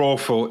raw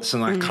thoughts,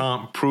 and I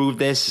can't prove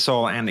this, it's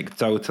all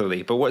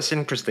anecdotally. But what's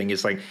interesting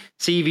is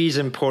CVs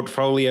and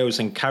portfolios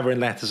and covering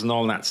letters and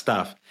all that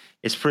stuff.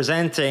 It's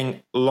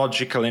presenting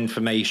logical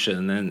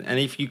information. And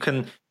if you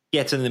can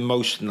get an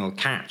emotional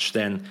catch,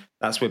 then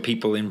that's where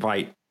people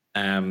invite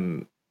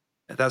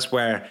that's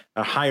where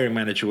a hiring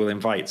manager will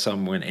invite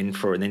someone in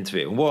for an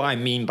interview. And what I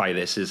mean by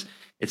this is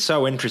it's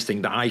so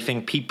interesting that I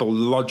think people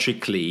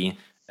logically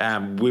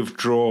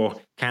withdraw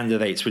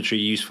candidates which are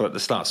useful at the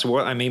start. So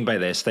what I mean by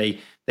this, they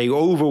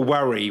over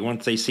worry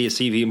once they see a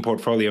CV and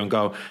portfolio and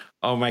go,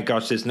 oh my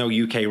gosh, there's no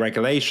UK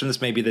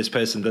regulations. Maybe this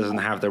person doesn't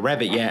have the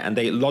Revit yet, and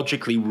they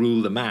logically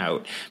rule them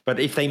out. But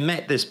if they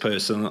met this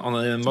person on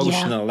an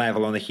emotional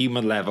level, on a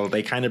human level,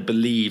 they kind of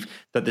believe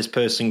that this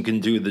person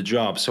can do the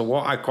job. So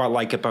what I quite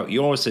like about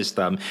your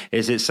system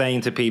is it's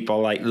saying to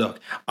people like, look,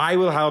 I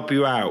will help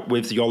you out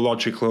with your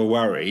logical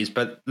worries,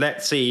 but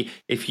let's see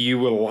if you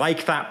will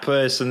like that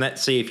person.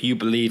 Let's see if you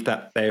believe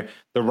that they're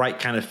the right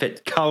kind of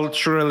fit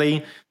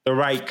culturally, the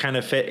right kind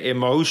of fit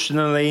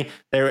emotionally,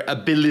 their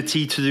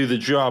ability to do the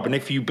job. And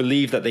if you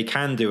believe that they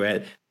can do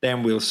it,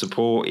 then we'll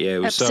support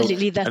you.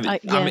 Absolutely.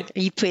 So,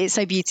 you put it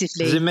so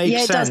beautifully. Does it make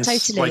sense? It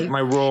does, totally. Like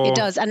my raw... It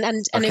does. And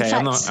in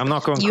fact, I'm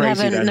not going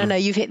crazy then. No,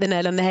 you've hit the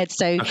nail on the head.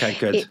 So okay,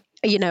 good.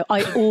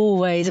 I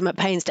always am at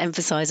pains to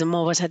emphasize, and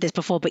Marva's heard this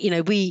before, but,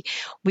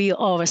 we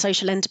are a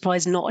social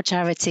enterprise, not a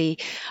charity.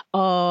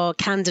 Our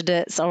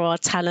candidates are our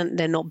talent.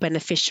 They're not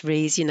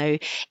beneficiaries.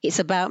 It's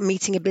about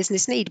meeting a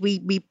business need.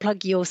 We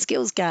plug your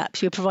skills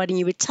gaps. We're providing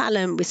you with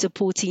talent. We're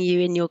supporting you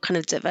in your kind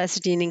of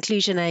diversity and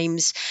inclusion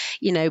aims,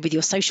 with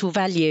your social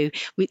value.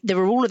 There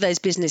are all of those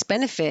business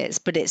benefits,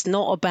 but it's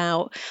not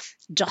about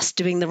just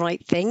doing the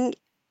right thing.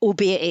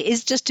 Albeit it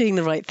is just doing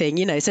the right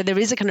thing, so there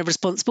is a kind of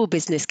responsible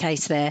business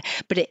case there,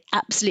 but it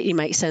absolutely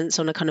makes sense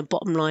on a kind of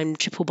bottom line,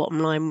 triple bottom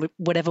line,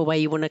 whatever way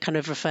you want to kind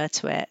of refer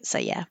to it. So,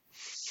 yeah.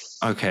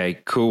 Okay,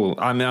 cool.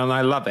 I mean,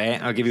 I love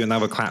it. I'll give you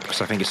another clap because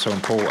I think it's so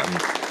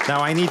important.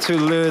 Now, I need to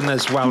learn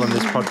as well on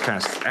this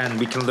podcast, and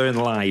we can learn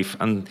live.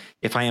 And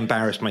if I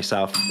embarrass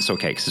myself, it's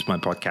okay because it's my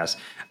podcast.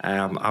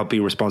 I'll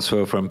be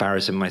responsible for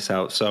embarrassing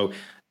myself. So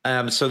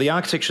the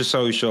Architecture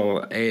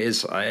Social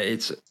is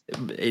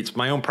it's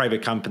my own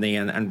private company,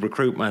 and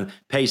recruitment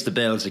pays the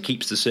bills. It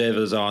keeps the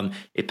servers on.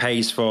 It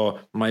pays for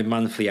my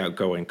monthly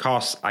outgoing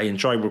costs. I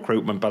enjoy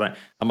recruitment, but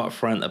I'm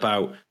upfront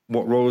about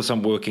what roles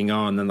I'm working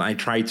on, and I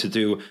try to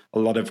do a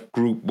lot of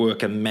group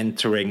work and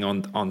mentoring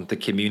on the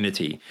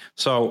community.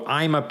 So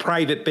I'm a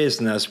private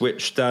business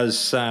which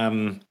does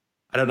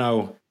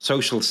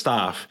social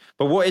staff.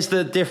 But what is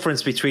the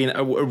difference between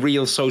a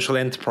real social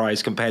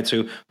enterprise compared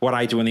to what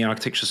I do in the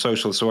Architecture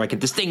Social, so I can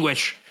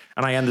distinguish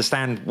and I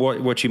understand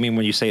what you mean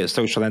when you say a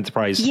social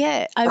enterprise?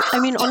 Yeah, I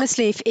mean,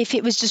 honestly, if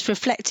it was just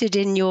reflected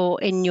in your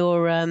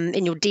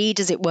deed,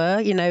 as it were,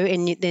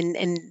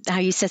 in how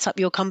you set up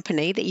your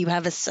company, that you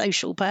have a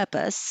social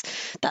purpose,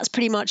 that's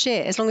pretty much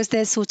it. As long as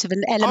there's sort of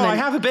an element. Oh, I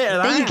have a bit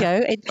of that.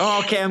 There you go.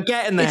 Okay, I'm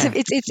getting there.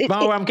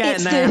 I'm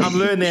getting there. I'm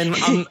learning.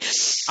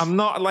 I'm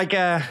not like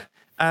a.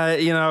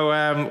 I'm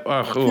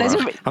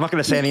not going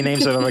to say any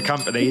names of other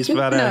companies,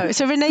 but no.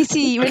 So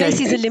Renasi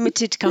is a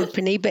limited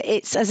company, but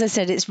it's, as I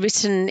said, it's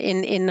written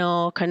in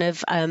our kind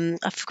of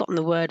I've forgotten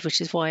the word,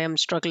 which is why I'm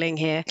struggling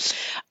here.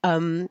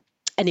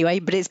 Anyway,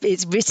 but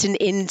it's written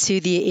into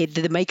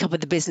the makeup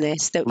of the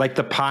business, that like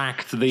the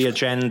pact, the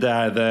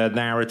agenda, the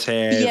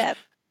narrative. Yeah,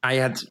 I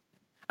had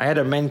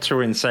a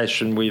mentoring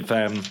session with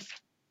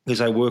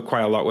because I work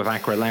quite a lot with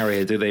Accurate Larry,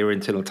 who do their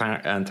internal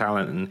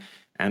talent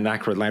and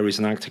Accurate Larry's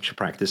an architecture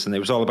practice, and it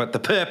was all about the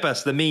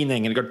purpose, the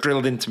meaning, and it got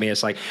drilled into me.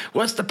 It's like,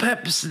 what's the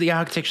purpose of the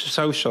Architecture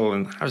Social?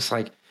 And I was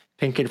like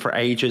thinking for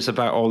ages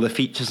about all the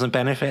features and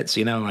benefits,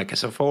 like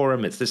it's a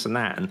forum, it's this and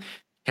that, and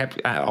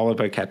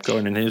Oliver kept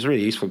going, and it was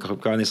really useful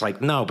going. It's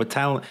like, no, but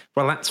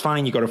that's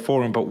fine, you got a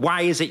forum, but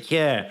why is it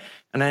here?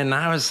 And then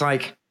I was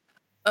like,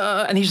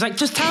 and he's like,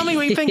 just tell me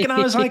what you think. And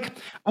I was like,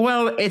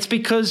 well, it's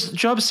because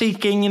job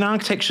seeking in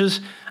architecture's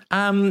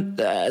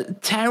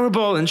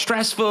terrible and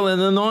stressful and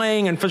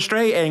annoying and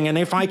frustrating, and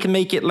if I can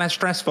make it less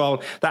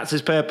stressful, that's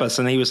his purpose.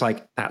 And he was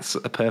like, that's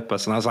a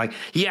purpose. And I was like,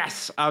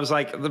 yes. I was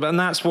like, and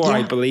that's what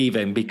I believe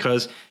in,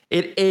 because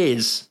it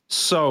is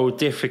so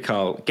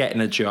difficult getting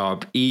a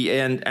job,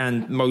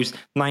 and most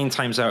 9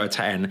 times out of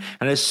 10,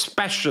 and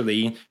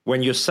especially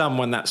when you're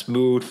someone that's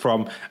moved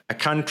from a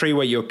country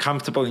where you're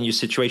comfortable in your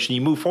situation,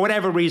 you move for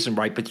whatever reason,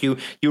 right? But you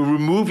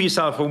remove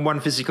yourself from one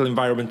physical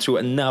environment to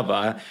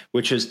another,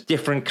 which is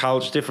different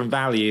culture, different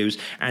values,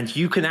 and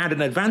you can add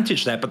an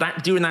advantage there.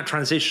 But during that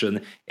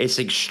transition, it's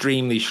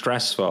extremely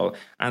stressful.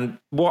 And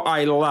what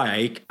I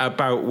like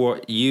about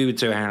what you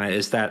do, Hannah,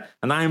 is that,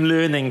 and I'm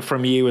learning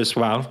from you as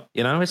well,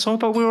 it's all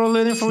about, we're all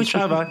learning from each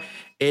other.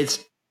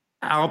 It's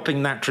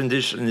helping that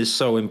transition is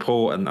so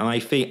important.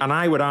 And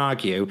I would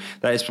argue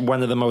that it's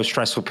one of the most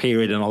stressful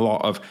period in a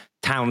lot of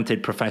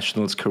talented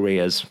professionals'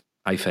 careers,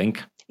 I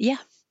think. Yeah,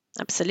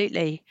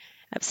 absolutely.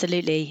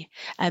 Absolutely.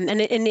 And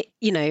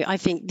I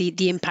think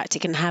the impact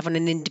it can have on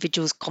an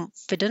individual's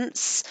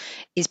confidence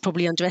is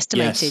probably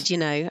underestimated,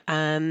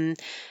 yes.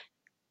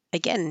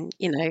 Again,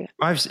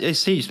 I've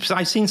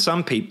seen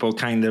some people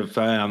kind of,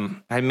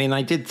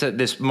 I did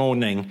this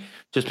morning,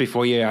 just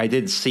before I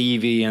did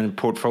CV and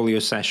portfolio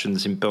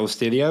sessions in Build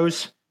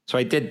Studios. So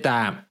I did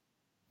that.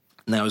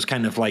 And that was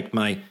kind of like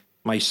my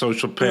my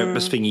social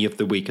purpose thingy of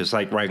the week. It's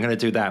like, right, I'm going to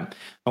do that.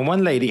 And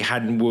one lady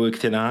hadn't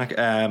worked in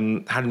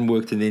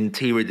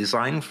interior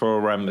design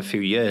for a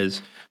few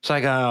years. It's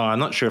like, oh, I'm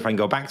not sure if I can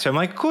go back to it. I'm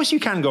like, of course you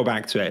can go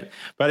back to it,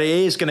 but it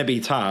is going to be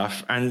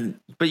tough.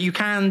 But you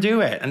can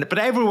do it. But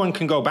everyone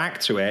can go back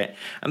to it.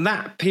 And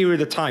that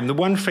period of time, the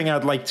one thing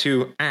I'd like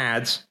to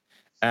add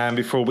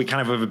before we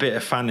kind of have a bit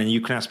of fun, and you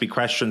can ask me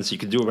questions, you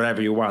can do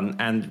whatever you want,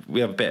 and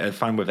we have a bit of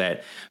fun with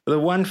it. But the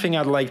one thing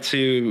I'd like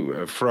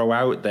to throw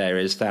out there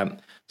is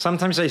that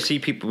sometimes I see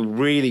people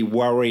really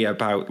worry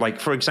about,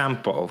 like, for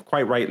example,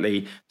 quite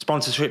rightly,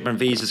 sponsorship and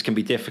visas can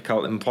be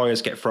difficult.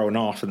 Employers get thrown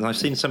off. And I've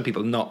seen some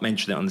people not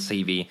mention it on the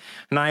CV.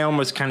 And I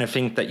almost kind of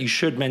think that you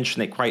should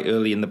mention it quite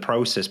early in the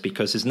process,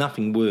 because there's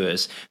nothing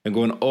worse than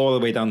going all the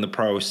way down the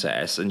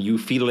process and you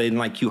feeling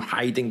like you're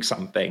hiding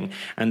something.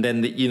 And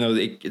then,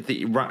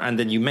 and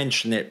then you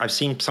mention it. I've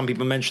seen some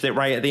people mention it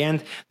right at the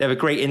end. They have a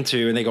great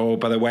interview and they go, oh,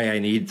 by the way, I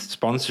need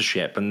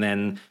sponsorship. And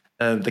then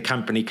the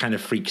company kind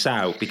of freaks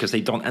out because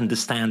they don't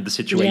understand the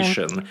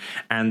situation. Yeah.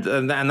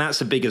 And that's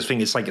the biggest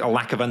thing. It's like a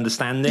lack of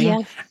understanding.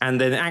 Yeah.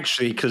 And then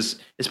actually, because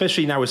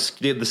especially now with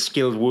the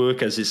skilled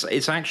workers,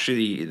 it's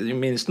actually, I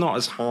mean, it's not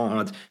as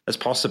hard as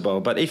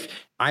possible. But if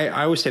I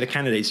always say to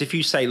candidates, if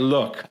you say,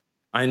 look,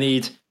 I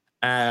need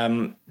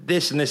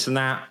this and this and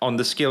that on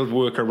the skilled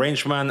worker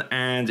arrangement,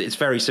 and it's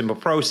very simple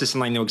process,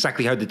 and I know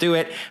exactly how to do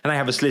it, and I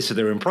have a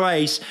solicitor in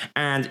place,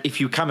 and if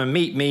you come and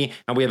meet me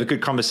and we have a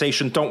good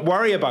conversation, don't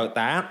worry about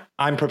that,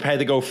 I'm prepared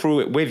to go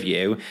through it with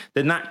you,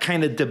 then that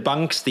kind of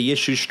debunks the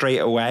issue straight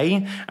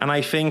away. And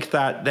I think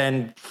that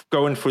then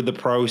going through the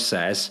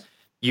process,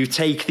 you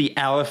take the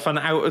elephant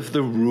out of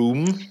the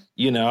room,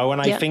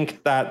 and I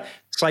think that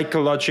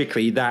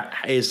psychologically that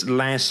is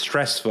less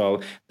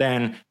stressful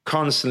than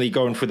constantly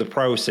going through the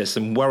process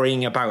and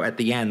worrying about at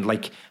the end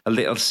like a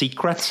little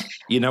secret,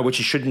 which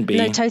it shouldn't be.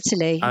 No,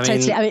 totally. I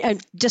mean,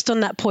 just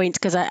on that point,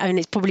 because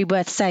it's probably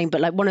worth saying,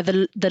 but like one of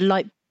the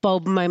light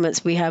bulb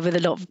moments we have with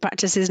a lot of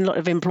practices and a lot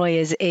of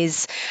employers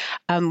is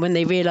when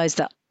they realize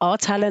that our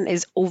talent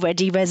is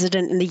already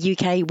resident in the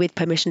UK with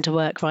permission to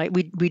work, right?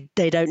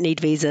 They don't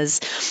need visas.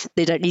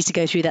 They don't need to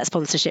go through that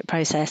sponsorship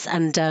process.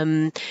 And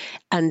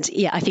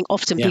I think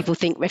often people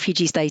think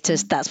refugee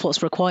status, that's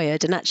what's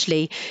required. And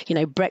actually,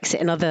 Brexit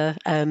and other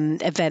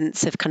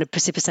events have kind of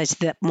precipitated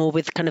that more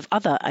with kind of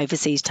other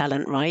overseas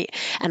talent, right?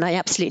 And I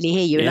absolutely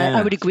hear you. And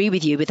I would agree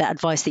with you with that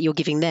advice that you're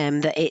giving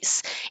them, that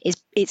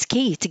it's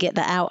key to get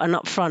that out and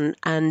up front,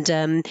 and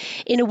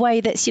in a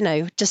way that's,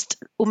 just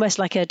almost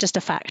like just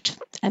a fact,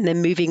 and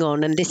then moving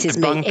on. And this is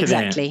me.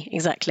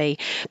 Exactly.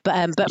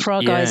 But for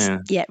our guys,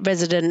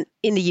 resident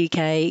in the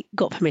UK,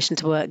 got permission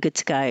to work, good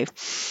to go.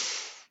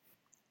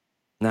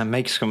 That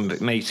makes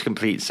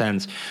complete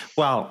sense.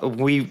 Well,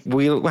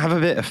 we'll have a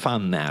bit of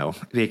fun now,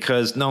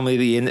 because normally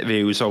the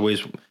interview is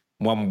always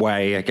one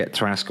way. I get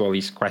to ask all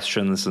these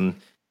questions, and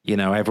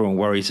everyone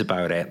worries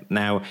about it.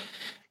 Now,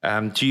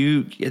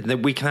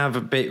 we can have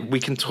a bit. We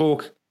can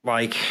talk,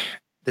 like,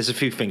 there's a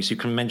few things you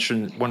can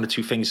mention, one or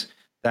two things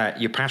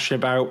that you're passionate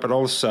about, but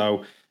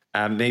also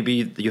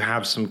maybe you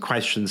have some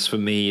questions for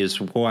me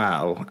as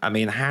well. I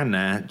mean,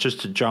 Hannah,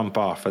 just to jump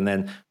off, and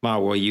then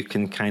Marwa, you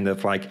can kind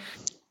of like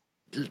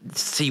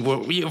see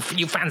what you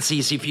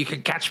fancy, see if you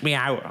can catch me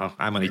out. Oh,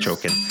 I'm only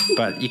joking,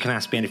 but you can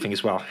ask me anything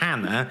as well.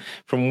 Hannah,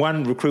 from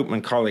one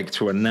recruitment colleague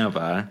to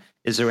another,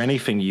 is there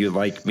anything you'd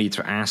like me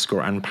to ask or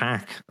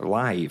unpack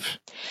live?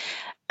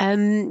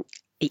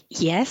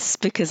 Yes,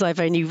 because I've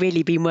only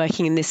really been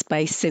working in this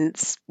space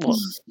since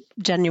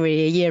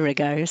January a year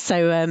ago.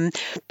 So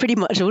pretty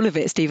much all of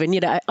it, Stephen.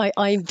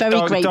 I'm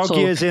very grateful. Dog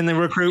years in the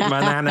recruitment,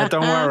 Anna.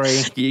 Don't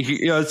worry,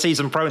 you're a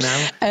seasoned pro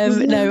now.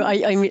 No,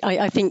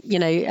 I think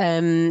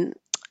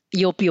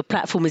your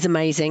platform is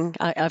amazing.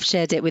 I've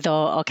shared it with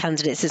our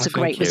candidates. It's a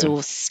great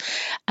resource.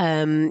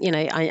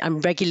 I'm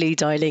regularly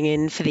dialing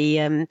in for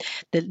the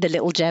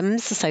little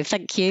gems. So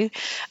thank you.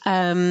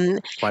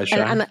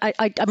 Pleasure. And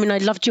I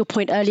loved your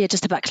point earlier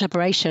just about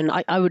collaboration.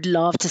 I would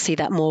love to see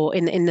that more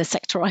in the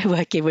sector I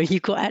work in, where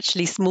you've got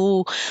actually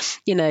small,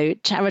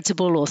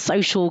 charitable or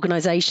social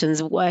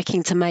organisations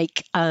working to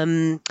make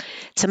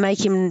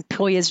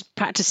employers'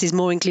 practices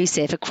more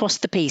inclusive across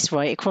the piece,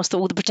 right, across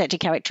all the protected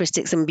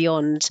characteristics and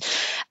beyond.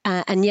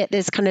 And yet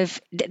there's kind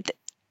of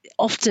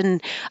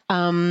often,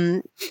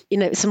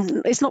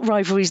 it's not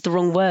rivalry is the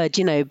wrong word,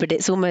 but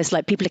it's almost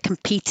like people are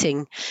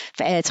competing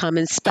for airtime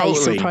and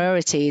space and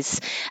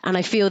priorities. And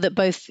I feel that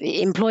both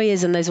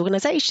employers and those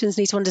organizations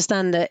need to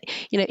understand that,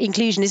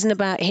 inclusion isn't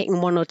about hitting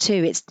one or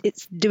two,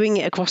 it's doing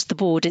it across the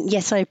board. And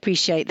yes, I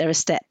appreciate there are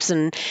steps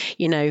and,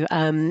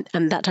 and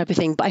that type of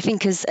thing. But I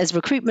think as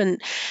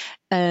recruitment,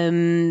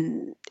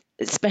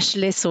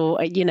 specialists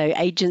or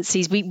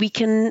agencies, we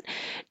can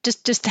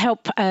just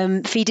help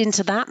feed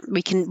into that.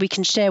 We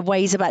can share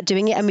ways about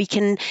doing it, and we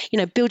can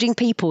Building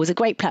People is a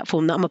great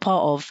platform that I'm a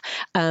part of.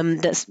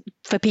 That's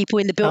for people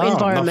in the built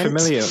environment.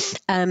 Not familiar.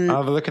 I'll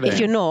have a look at it. If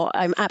you're not,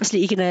 I'm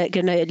absolutely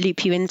gonna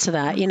loop you into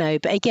that.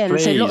 But again,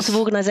 Please. So lots of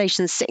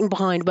organisations sitting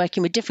behind,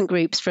 working with different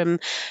groups, from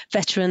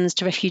veterans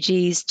to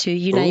refugees to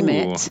you name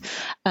it,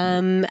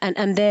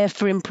 and they're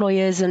for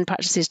employers and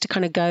practices to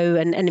kind of go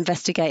and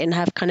investigate and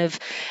have kind of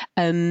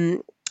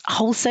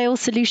wholesale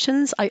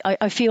solutions.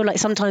 I feel like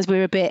sometimes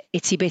we're a bit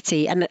itty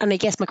bitty, and I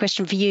guess my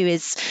question for you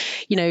is,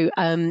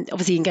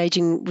 obviously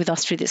engaging with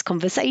us through this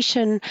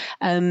conversation,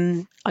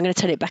 I'm going to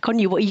turn it back on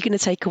you. What are you going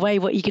to take away?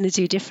 What are you going to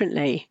do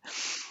differently?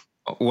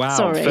 Wow.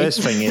 Sorry.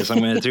 First thing is I'm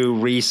going to do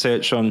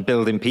research on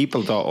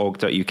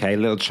buildingpeople.org.uk. A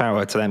little shout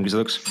out to them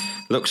because it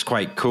looks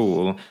quite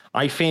cool.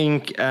 I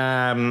think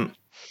I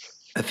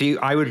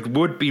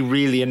would be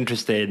really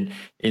interested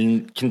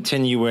in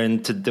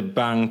continuing to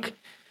debunk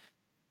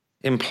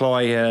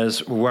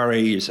employers'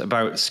 worries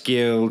about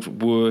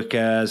skilled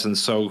workers and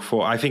so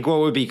forth. I think what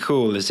would be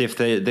cool is if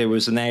there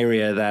was an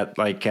area that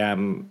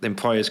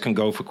employers can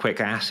go for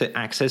quick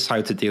access,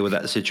 how to deal with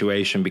that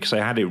situation. Because I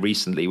had it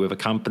recently with a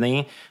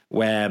company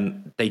where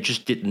they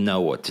just didn't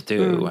know what to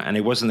do. And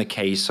it wasn't a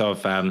case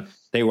of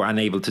they were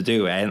unable to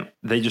do it.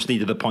 They just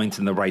needed a point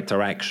in the right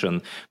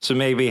direction. So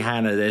maybe,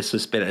 Hannah, there's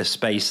this bit of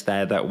space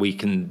there that we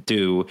can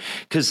do.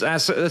 Because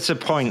that's a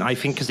point, I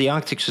think, because the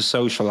Architects for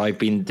Social, I've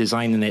been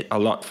designing it a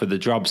lot for the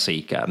job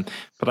seeker.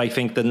 But I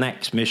think the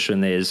next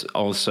mission is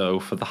also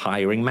for the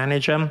hiring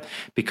manager.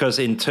 Because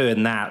in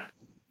turn, that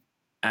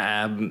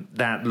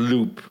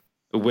loop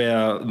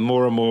where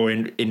more and more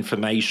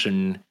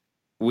information,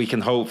 we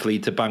can hopefully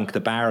debunk the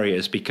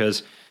barriers.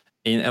 Because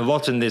a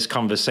lot in this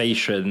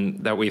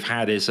conversation that we've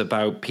had is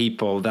about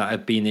people that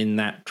have been in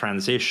that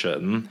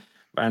transition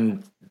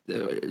and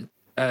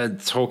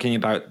talking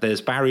about there's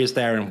barriers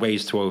there and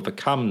ways to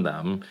overcome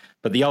them.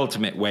 But the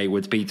ultimate way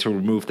would be to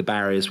remove the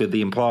barriers with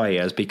the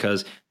employers,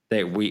 because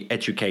we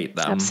educate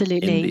them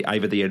in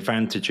either the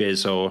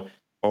advantages or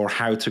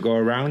how to go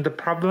around the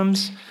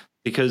problems.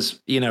 Because,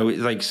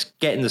 like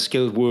getting the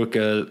skilled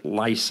worker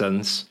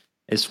license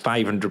is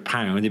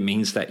 £500. It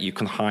means that you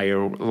can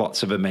hire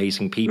lots of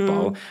amazing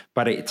people,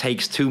 but it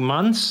takes 2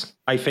 months,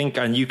 I think,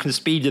 and you can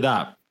speed it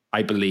up,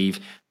 I believe,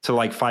 to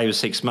like 5 or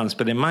 6 months.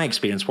 But in my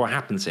experience, what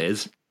happens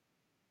is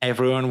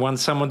everyone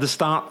wants someone to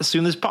start as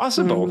soon as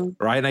possible,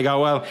 right? And they go,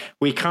 well,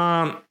 we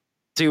can't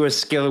do a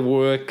skilled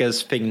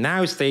workers thing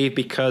now, Steve,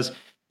 because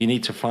you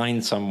need to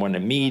find someone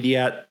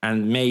immediate,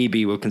 and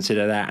maybe we'll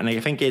consider that. And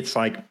I think it's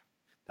like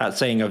that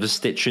saying of a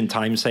stitch in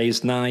time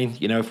saves 9.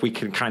 If we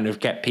can kind of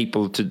get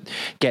people to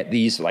get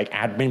these like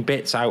admin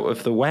bits out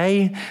of the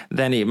way,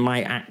 then it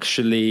might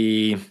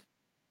actually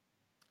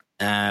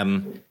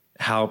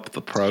help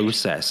the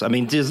process. I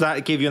mean, does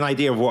that give you an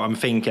idea of what I'm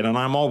thinking? And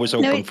I'm always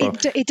open for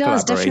it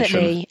does,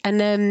 definitely.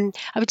 And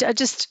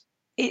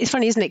it's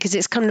funny, isn't it? Because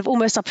it's kind of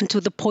almost up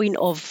until the point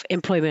of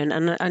employment.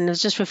 And I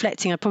was just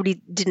reflecting, I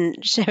probably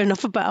didn't share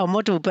enough about our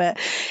model, but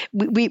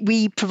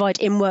we provide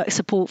in-work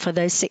support for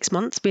those 6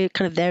 months. We're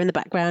kind of there in the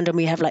background, and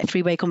we have like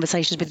 3-way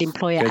conversations with the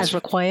employer as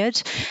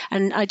required.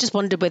 And I just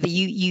wondered whether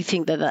you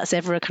think that that's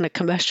ever a kind of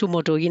commercial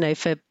model,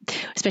 for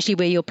especially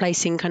where you're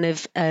placing kind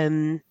of,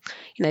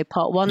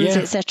 part ones,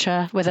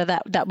 etc., whether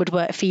that would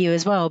work for you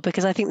as well.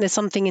 Because I think there's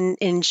something in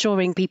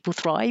ensuring people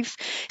thrive.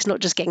 It's not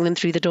just getting them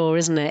through the door,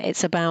 isn't it?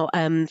 It's about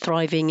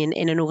thriving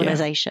in an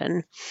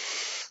organization.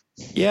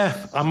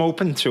 Yeah, I'm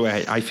open to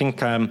it. I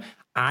think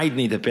I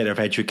need a bit of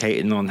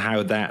educating on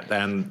how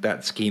that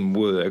scheme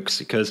works,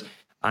 because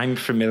I'm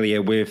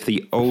familiar with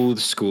the old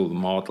school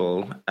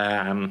model,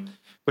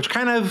 which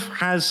kind of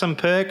has some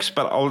perks,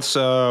 but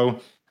also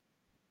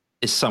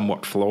is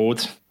somewhat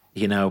flawed.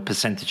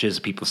 Percentages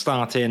of people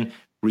starting,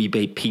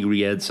 rebate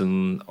periods,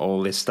 and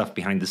all this stuff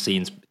behind the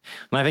scenes.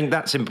 And I think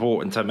that's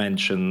important to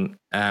mention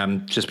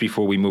just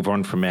before we move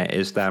on from it,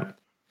 is that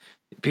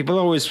people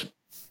always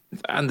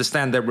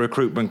understand that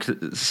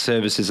recruitment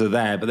services are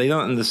there, but they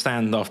don't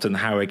understand often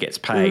how it gets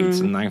paid.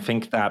 And I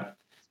think that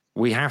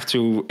we have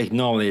to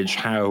acknowledge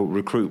how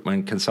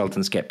recruitment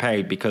consultants get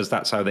paid, because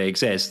that's how they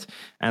exist.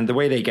 And the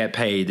way they get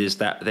paid is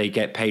that they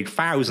get paid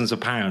thousands of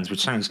pounds,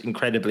 which sounds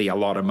incredibly a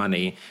lot of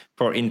money,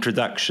 for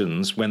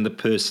introductions when the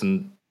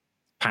person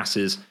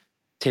passes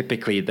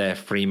typically their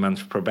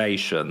 3-month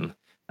probation.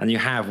 And you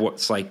have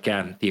what's like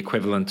the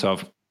equivalent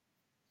of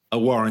a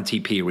warranty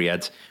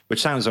period,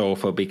 which sounds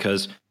awful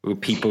because we're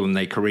people in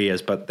their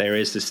careers, but there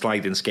is this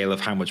sliding scale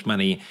of how much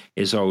money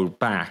is owed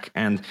back.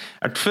 And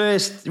at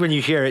first, when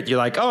you hear it, you're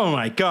like, oh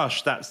my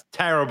gosh, that's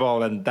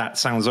terrible, and that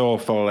sounds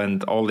awful,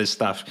 and all this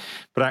stuff.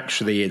 But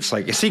actually,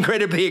 it's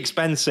incredibly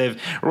expensive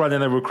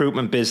running a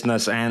recruitment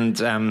business,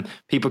 and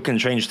people can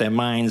change their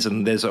minds,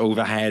 and there's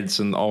overheads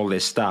and all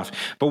this stuff.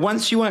 But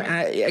once you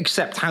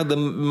accept how the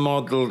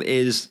model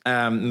is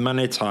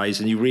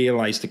monetized and you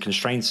realize the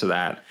constraints of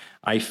that,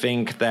 I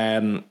think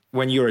then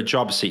when you're a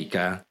job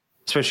seeker,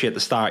 especially at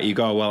the start, you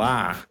go, well,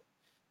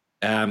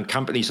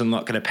 companies are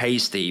not going to pay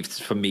Steve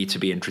for me to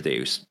be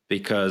introduced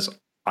because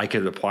I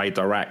could apply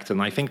direct.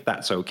 And I think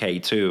that's okay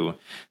too.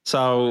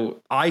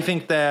 So I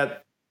think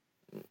that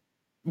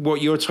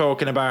what you're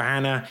talking about,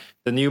 Hannah,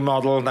 the new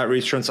model, that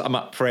reassurance, I'm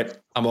up for it.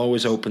 I'm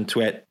always open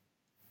to it.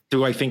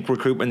 Do I think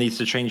recruitment needs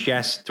to change?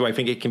 Yes. Do I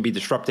think it can be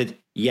disrupted?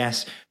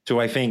 Yes. Do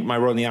I think my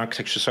role in the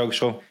Architecture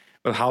Social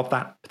will help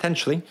that?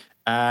 Potentially.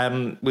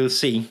 We'll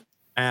see.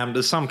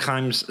 There's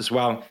sometimes as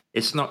well,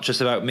 it's not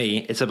just about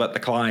me, it's about the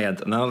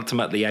client. And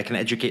ultimately, I can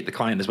educate the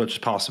client as much as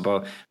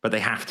possible, but they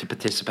have to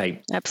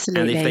participate.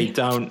 Absolutely. And if they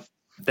don't,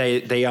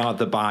 they are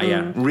the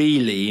buyer.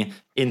 Really,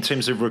 in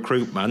terms of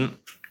recruitment,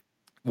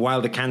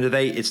 while the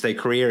candidate, it's their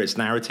career, it's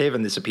narrative,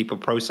 and it's a people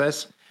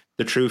process,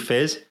 the truth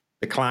is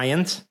the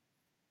client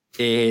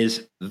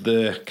is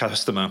the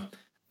customer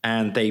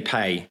and they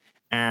pay.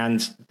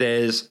 And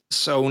there's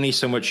only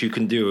so much you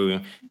can do.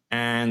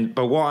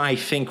 But what I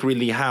think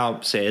really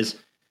helps is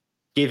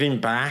giving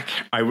back.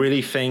 I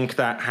really think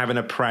that having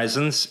a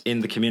presence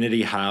in the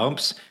community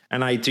helps.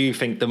 And I do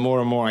think the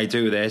more and more I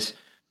do this,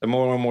 the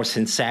more and more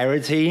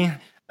sincerity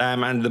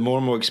and the more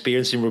and more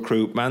experience in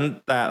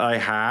recruitment that I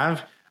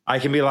have, I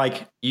can be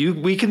like,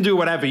 we can do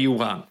whatever you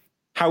want.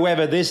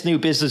 However, this new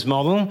business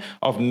model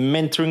of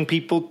mentoring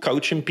people,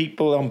 coaching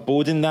people,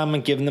 onboarding them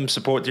and giving them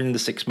support during the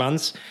 6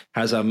 months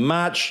has a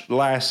much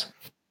less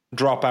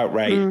dropout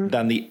rate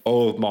than the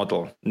old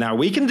model. Now,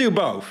 we can do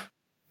both.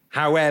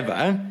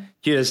 However,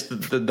 here's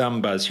the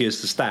numbers, here's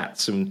the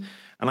stats. And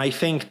I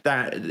think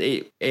that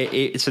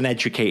it's an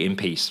educating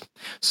piece.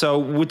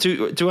 So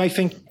do I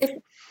think...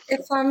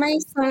 If I may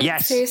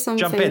say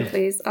something,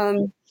 please.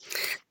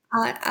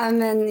 I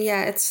mean,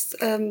 it's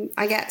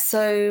I get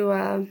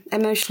so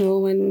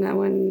emotional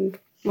when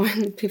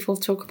people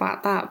talk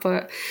about that.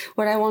 But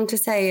what I want to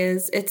say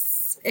is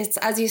it's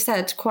as you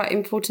said, quite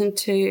important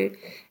to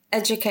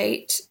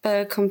educate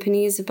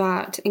companies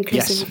about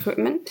inclusive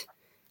recruitment,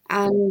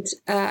 and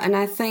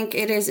I think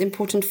it is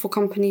important for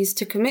companies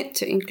to commit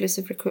to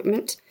inclusive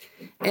recruitment,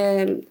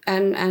 and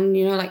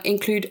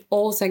include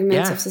all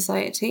segments of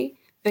society,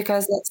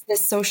 because that's the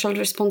social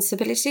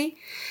responsibility.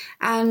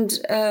 And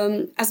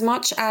as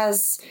much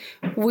as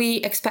we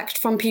expect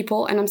from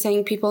people, and I'm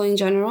saying people in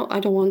general,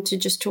 I don't want to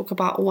just talk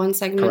about one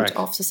segment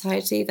of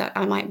society that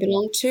I might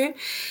belong to.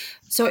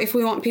 So if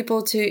we want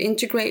people to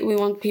integrate, we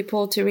want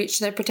people to reach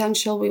their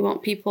potential, we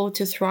want people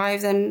to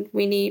thrive, then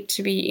we need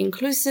to be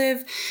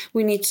inclusive.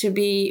 We need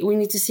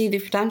to see the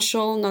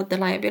potential, not the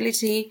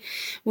liability.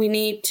 We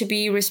need to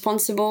be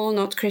responsible,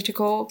 not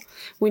critical.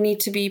 We need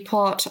to be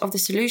part of the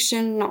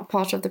solution, not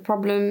part of the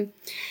problem.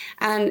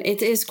 And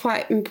it is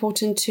quite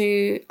important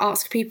to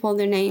ask people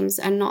their names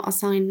and not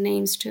assign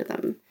names to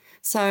them.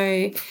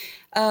 So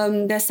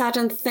there's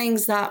certain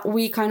things that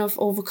we kind of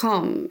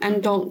overcome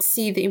and don't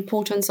see the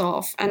importance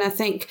of. And I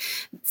think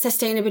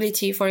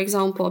sustainability, for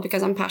example,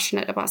 because I'm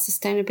passionate about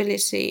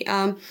sustainability,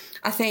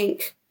 I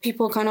think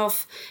people kind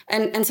of,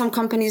 and some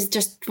companies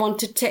just want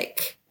to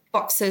tick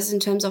boxes in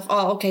terms of,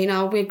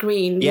 now we're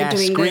green, we're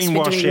doing this,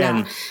 we're doing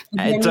that.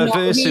 We're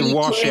diversity not really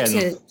washing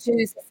committed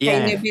to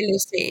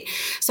sustainability.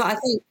 So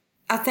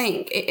I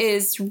think it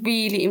is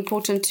really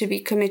important to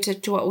be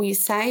committed to what we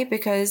say,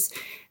 because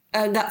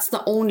that's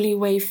the only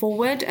way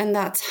forward, and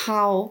that's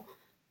how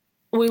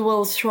we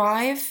will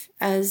thrive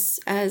as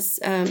a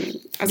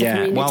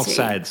community. Well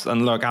said.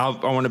 And look, I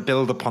want to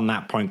build upon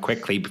that point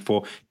quickly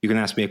before you can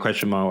ask me a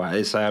question, Moa.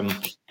 It's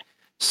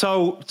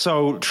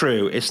so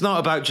true. It's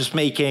not about just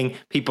making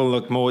people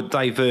look more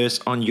diverse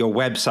on your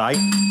website.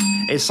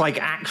 It's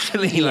like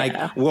actually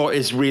like what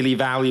is really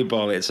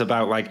valuable. It's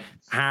about like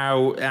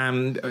how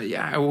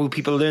will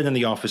people learn in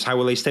the office? How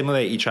will they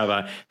stimulate each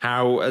other?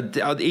 How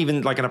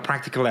even like on a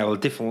practical level,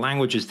 different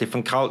languages,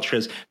 different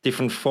cultures,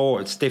 different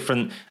thoughts,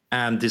 different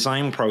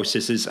design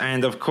processes,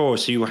 and of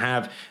course you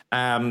have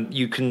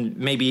you can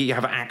maybe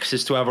have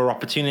access to other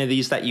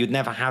opportunities that you'd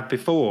never had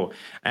before.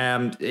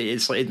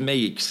 It's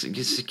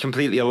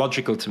completely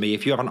illogical to me.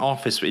 If you have an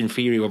office in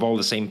theory of all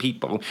the same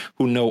people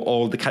who know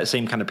all the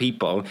same kind of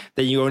people,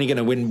 then you're only going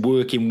to win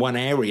work in one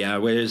area.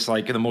 Whereas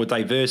like the more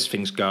diverse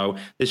things go,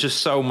 there's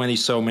just so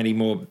many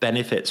more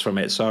benefits from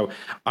it. So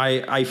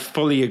I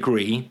fully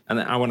agree, and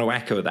I want to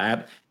echo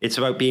that. It's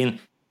about being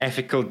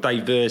ethical,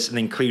 diverse, and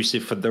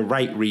inclusive for the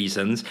right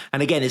reasons.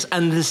 And again, it's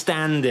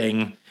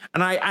understanding.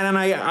 And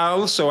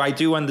I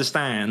do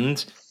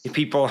understand if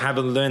people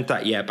haven't learned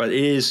that yet, but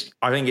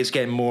I think it's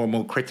getting more and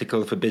more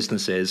critical for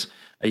businesses.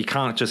 You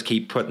can't just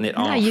keep putting it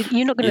off. No,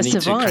 you're not going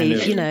to survive.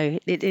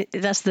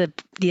 That's the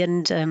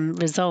end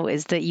result,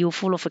 is that you'll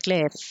fall off a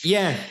cliff.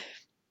 Yeah.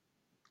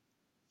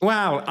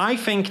 Well, I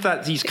think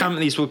that these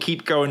companies will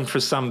keep going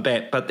for some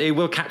bit, but they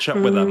will catch up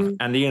with them.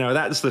 And,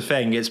 that's the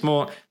thing. It's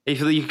more,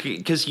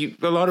 because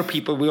a lot of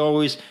people, we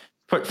always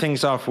put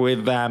things off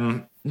with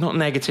not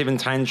negative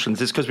intentions.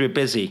 It's because we're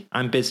busy.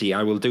 I'm busy.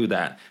 I will do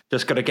that.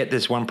 Just got to get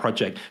this one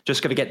project.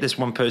 Just got to get this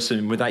one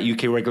person without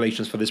UK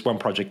regulations for this one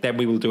project. Then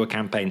we will do a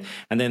campaign.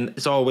 And then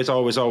it's always,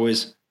 what's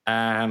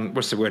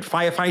the word?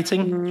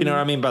 Firefighting? You know what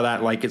I mean by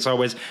that? Like it's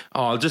always,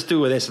 I'll just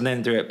do this and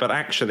then do it. But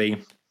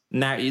actually,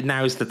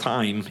 now's the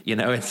time.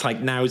 It's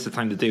like now's the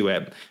time to do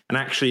it. And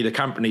actually, the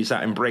companies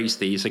that embrace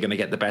these are going to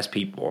get the best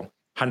people,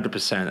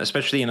 100%.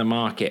 Especially in a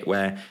market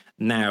where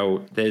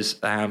now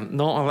there's not a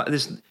lot.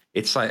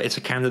 It's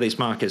a candidates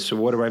market. So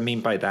what do I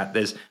mean by that?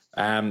 There's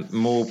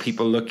more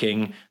people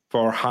looking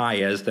for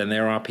hires than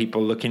there are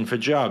people looking for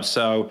jobs.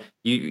 So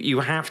you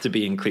have to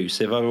be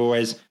inclusive.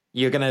 Otherwise,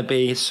 you're going to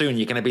be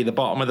the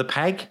bottom of the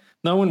peg.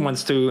 No one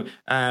wants to,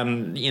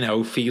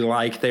 feel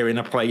like they're in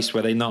a place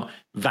where they're not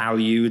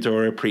valued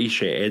or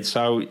appreciated.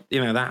 So,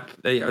 that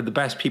the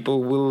best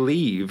people will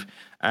leave.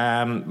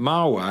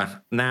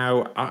 Marwa,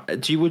 now,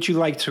 would you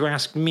like to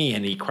ask me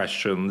any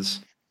questions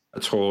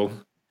at all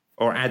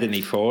or add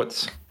any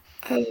thoughts?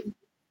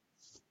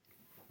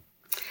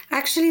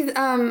 Actually,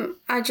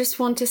 I just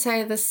want to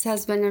say this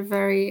has been a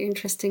very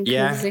interesting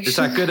conversation. Is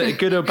that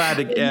good or bad?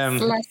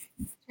 It's less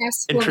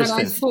stressful than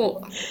I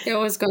thought it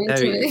was going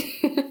to be.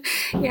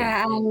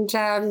 Yeah, and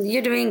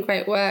you're doing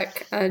great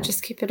work.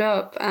 Just keep it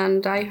up,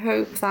 and I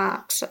hope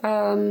that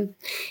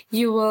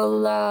you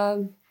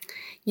will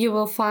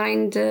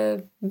find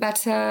not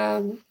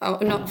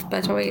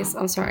better ways.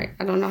 I'm sorry,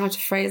 I don't know how to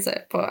phrase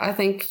it, but I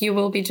think you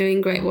will be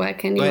doing great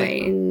work anyway.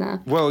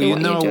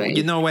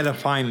 You know where to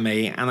find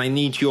me, and I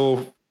need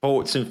your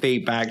thoughts and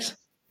feedbacks.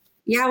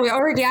 Yeah, we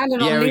already added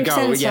on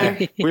LinkedIn.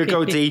 Yeah, we'll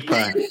go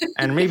deeper.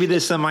 And maybe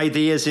there's some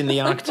ideas in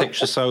the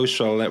Architecture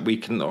Social that we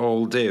can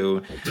all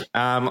do.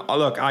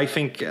 Look, I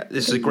think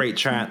this is a great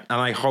chat, and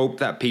I hope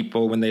that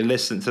people, when they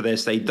listen to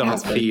this, they don't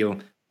feel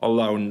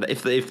alone.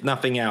 If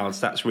nothing else,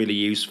 that's really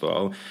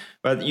useful.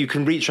 But you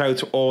can reach out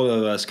to all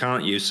of us,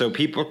 can't you? So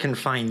people can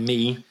find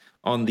me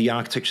on the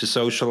Architecture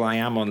Social. I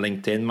am on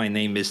LinkedIn. My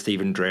name is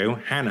Stephen Drew.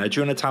 Hannah, do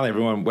you want to tell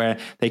everyone where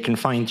they can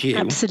find you?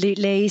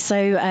 Absolutely.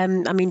 So,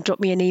 drop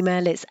me an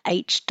email. It's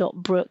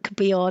h.brooke,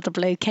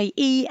 BROOKE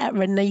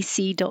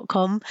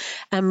 @renacy.com.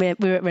 And we're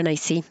at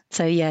Renacy.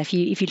 So, yeah, if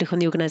you look on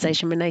the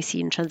organisation, Renacy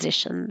in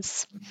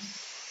Transitions.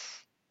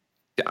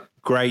 Yeah,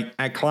 great.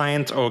 A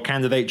client or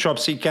candidate job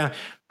seeker,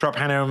 drop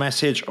Hannah a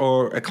message,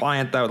 or a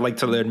client that would like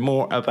to learn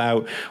more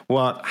about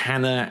what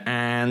Hannah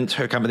and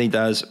her company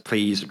does,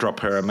 please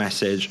drop her a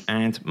message.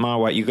 And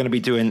Marwa, you're going to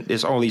be doing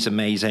all these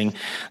amazing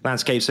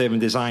landscape urban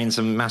designs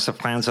and master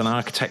plans and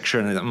architecture,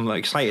 and I'm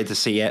excited to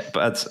see it.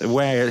 But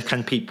where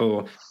can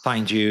people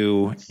find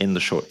you in the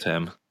short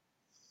term?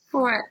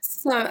 All right.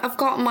 So I've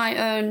got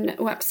my own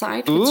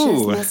website, which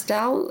is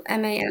Masdyl,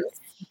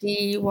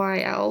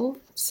 MASDYL.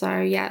 So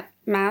yeah,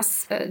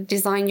 Mass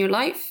Design Your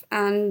Life.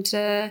 And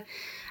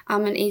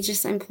I'm an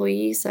Aegis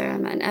employee, so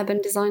I'm an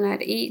urban designer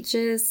at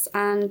Aegis,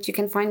 and you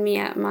can find me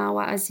at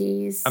Marwa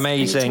Aziz.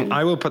 Amazing.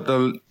 I will put the...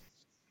 And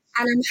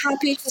I'm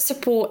happy to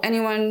support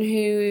anyone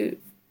who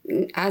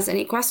has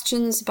any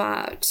questions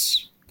about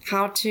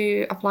how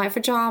to apply for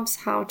jobs,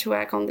 how to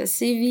work on the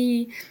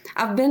CV.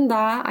 I've been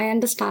there, I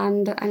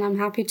understand, and I'm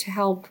happy to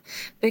help.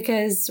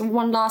 Because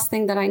one last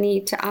thing that I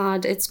need to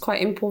add, it's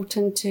quite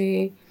important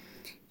to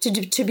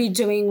be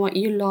doing what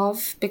you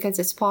love, because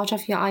it's part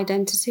of your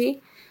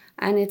identity.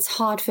 And it's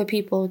hard for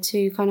people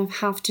to kind of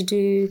have to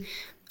do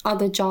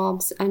other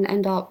jobs and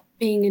end up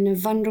being in a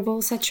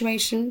vulnerable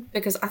situation,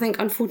 because I think,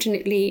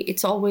 unfortunately,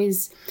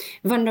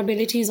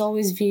 vulnerability is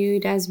always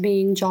viewed as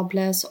being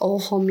jobless or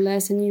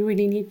homeless, and you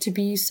really need to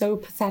be so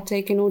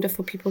pathetic in order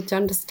for people to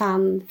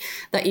understand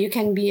that you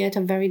can be at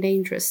a very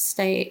dangerous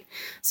state.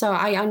 So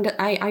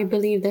I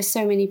believe there's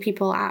so many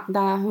people out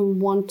there who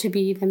want to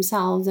be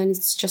themselves, and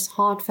it's just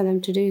hard for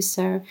them to do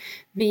so,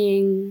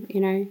 being,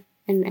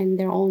 in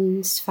their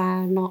own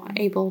sphere, not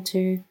able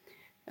to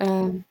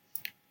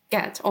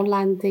get or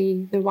land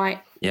the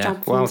right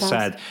job. Well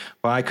said.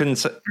 Well, I couldn't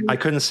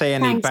say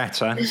any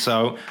better.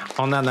 So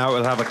on that note,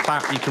 we'll have a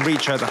clap. You can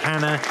reach out to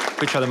Hannah,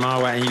 reach out to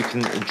Marwa, and you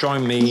can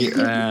join me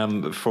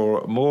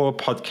for more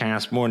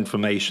podcasts, more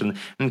information,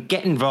 and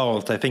get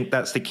involved. I think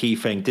that's the key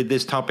thing. Did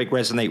this topic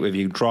resonate with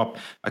you? Drop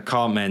a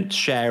comment,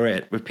 share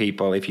it with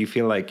people. If you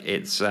feel like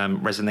it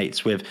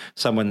resonates with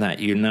someone that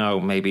you know,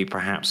 maybe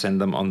perhaps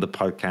send them on the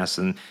podcast,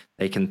 and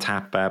they can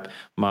tap up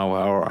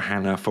Marwa or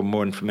Hannah for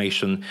more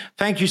information.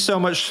 Thank you so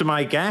much to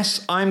my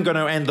guests. I'm going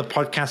to end the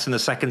podcast in a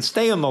second.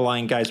 Stay on the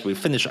line, guys. We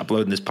finish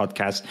uploading this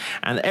podcast.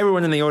 And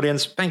everyone in the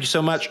audience, thank you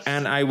so much.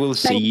 And I will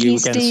see you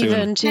again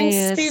Stephen. soon.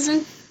 Cheers. Thanks,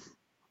 Stephen.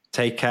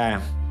 Take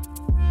care.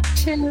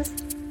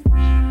 Cheers.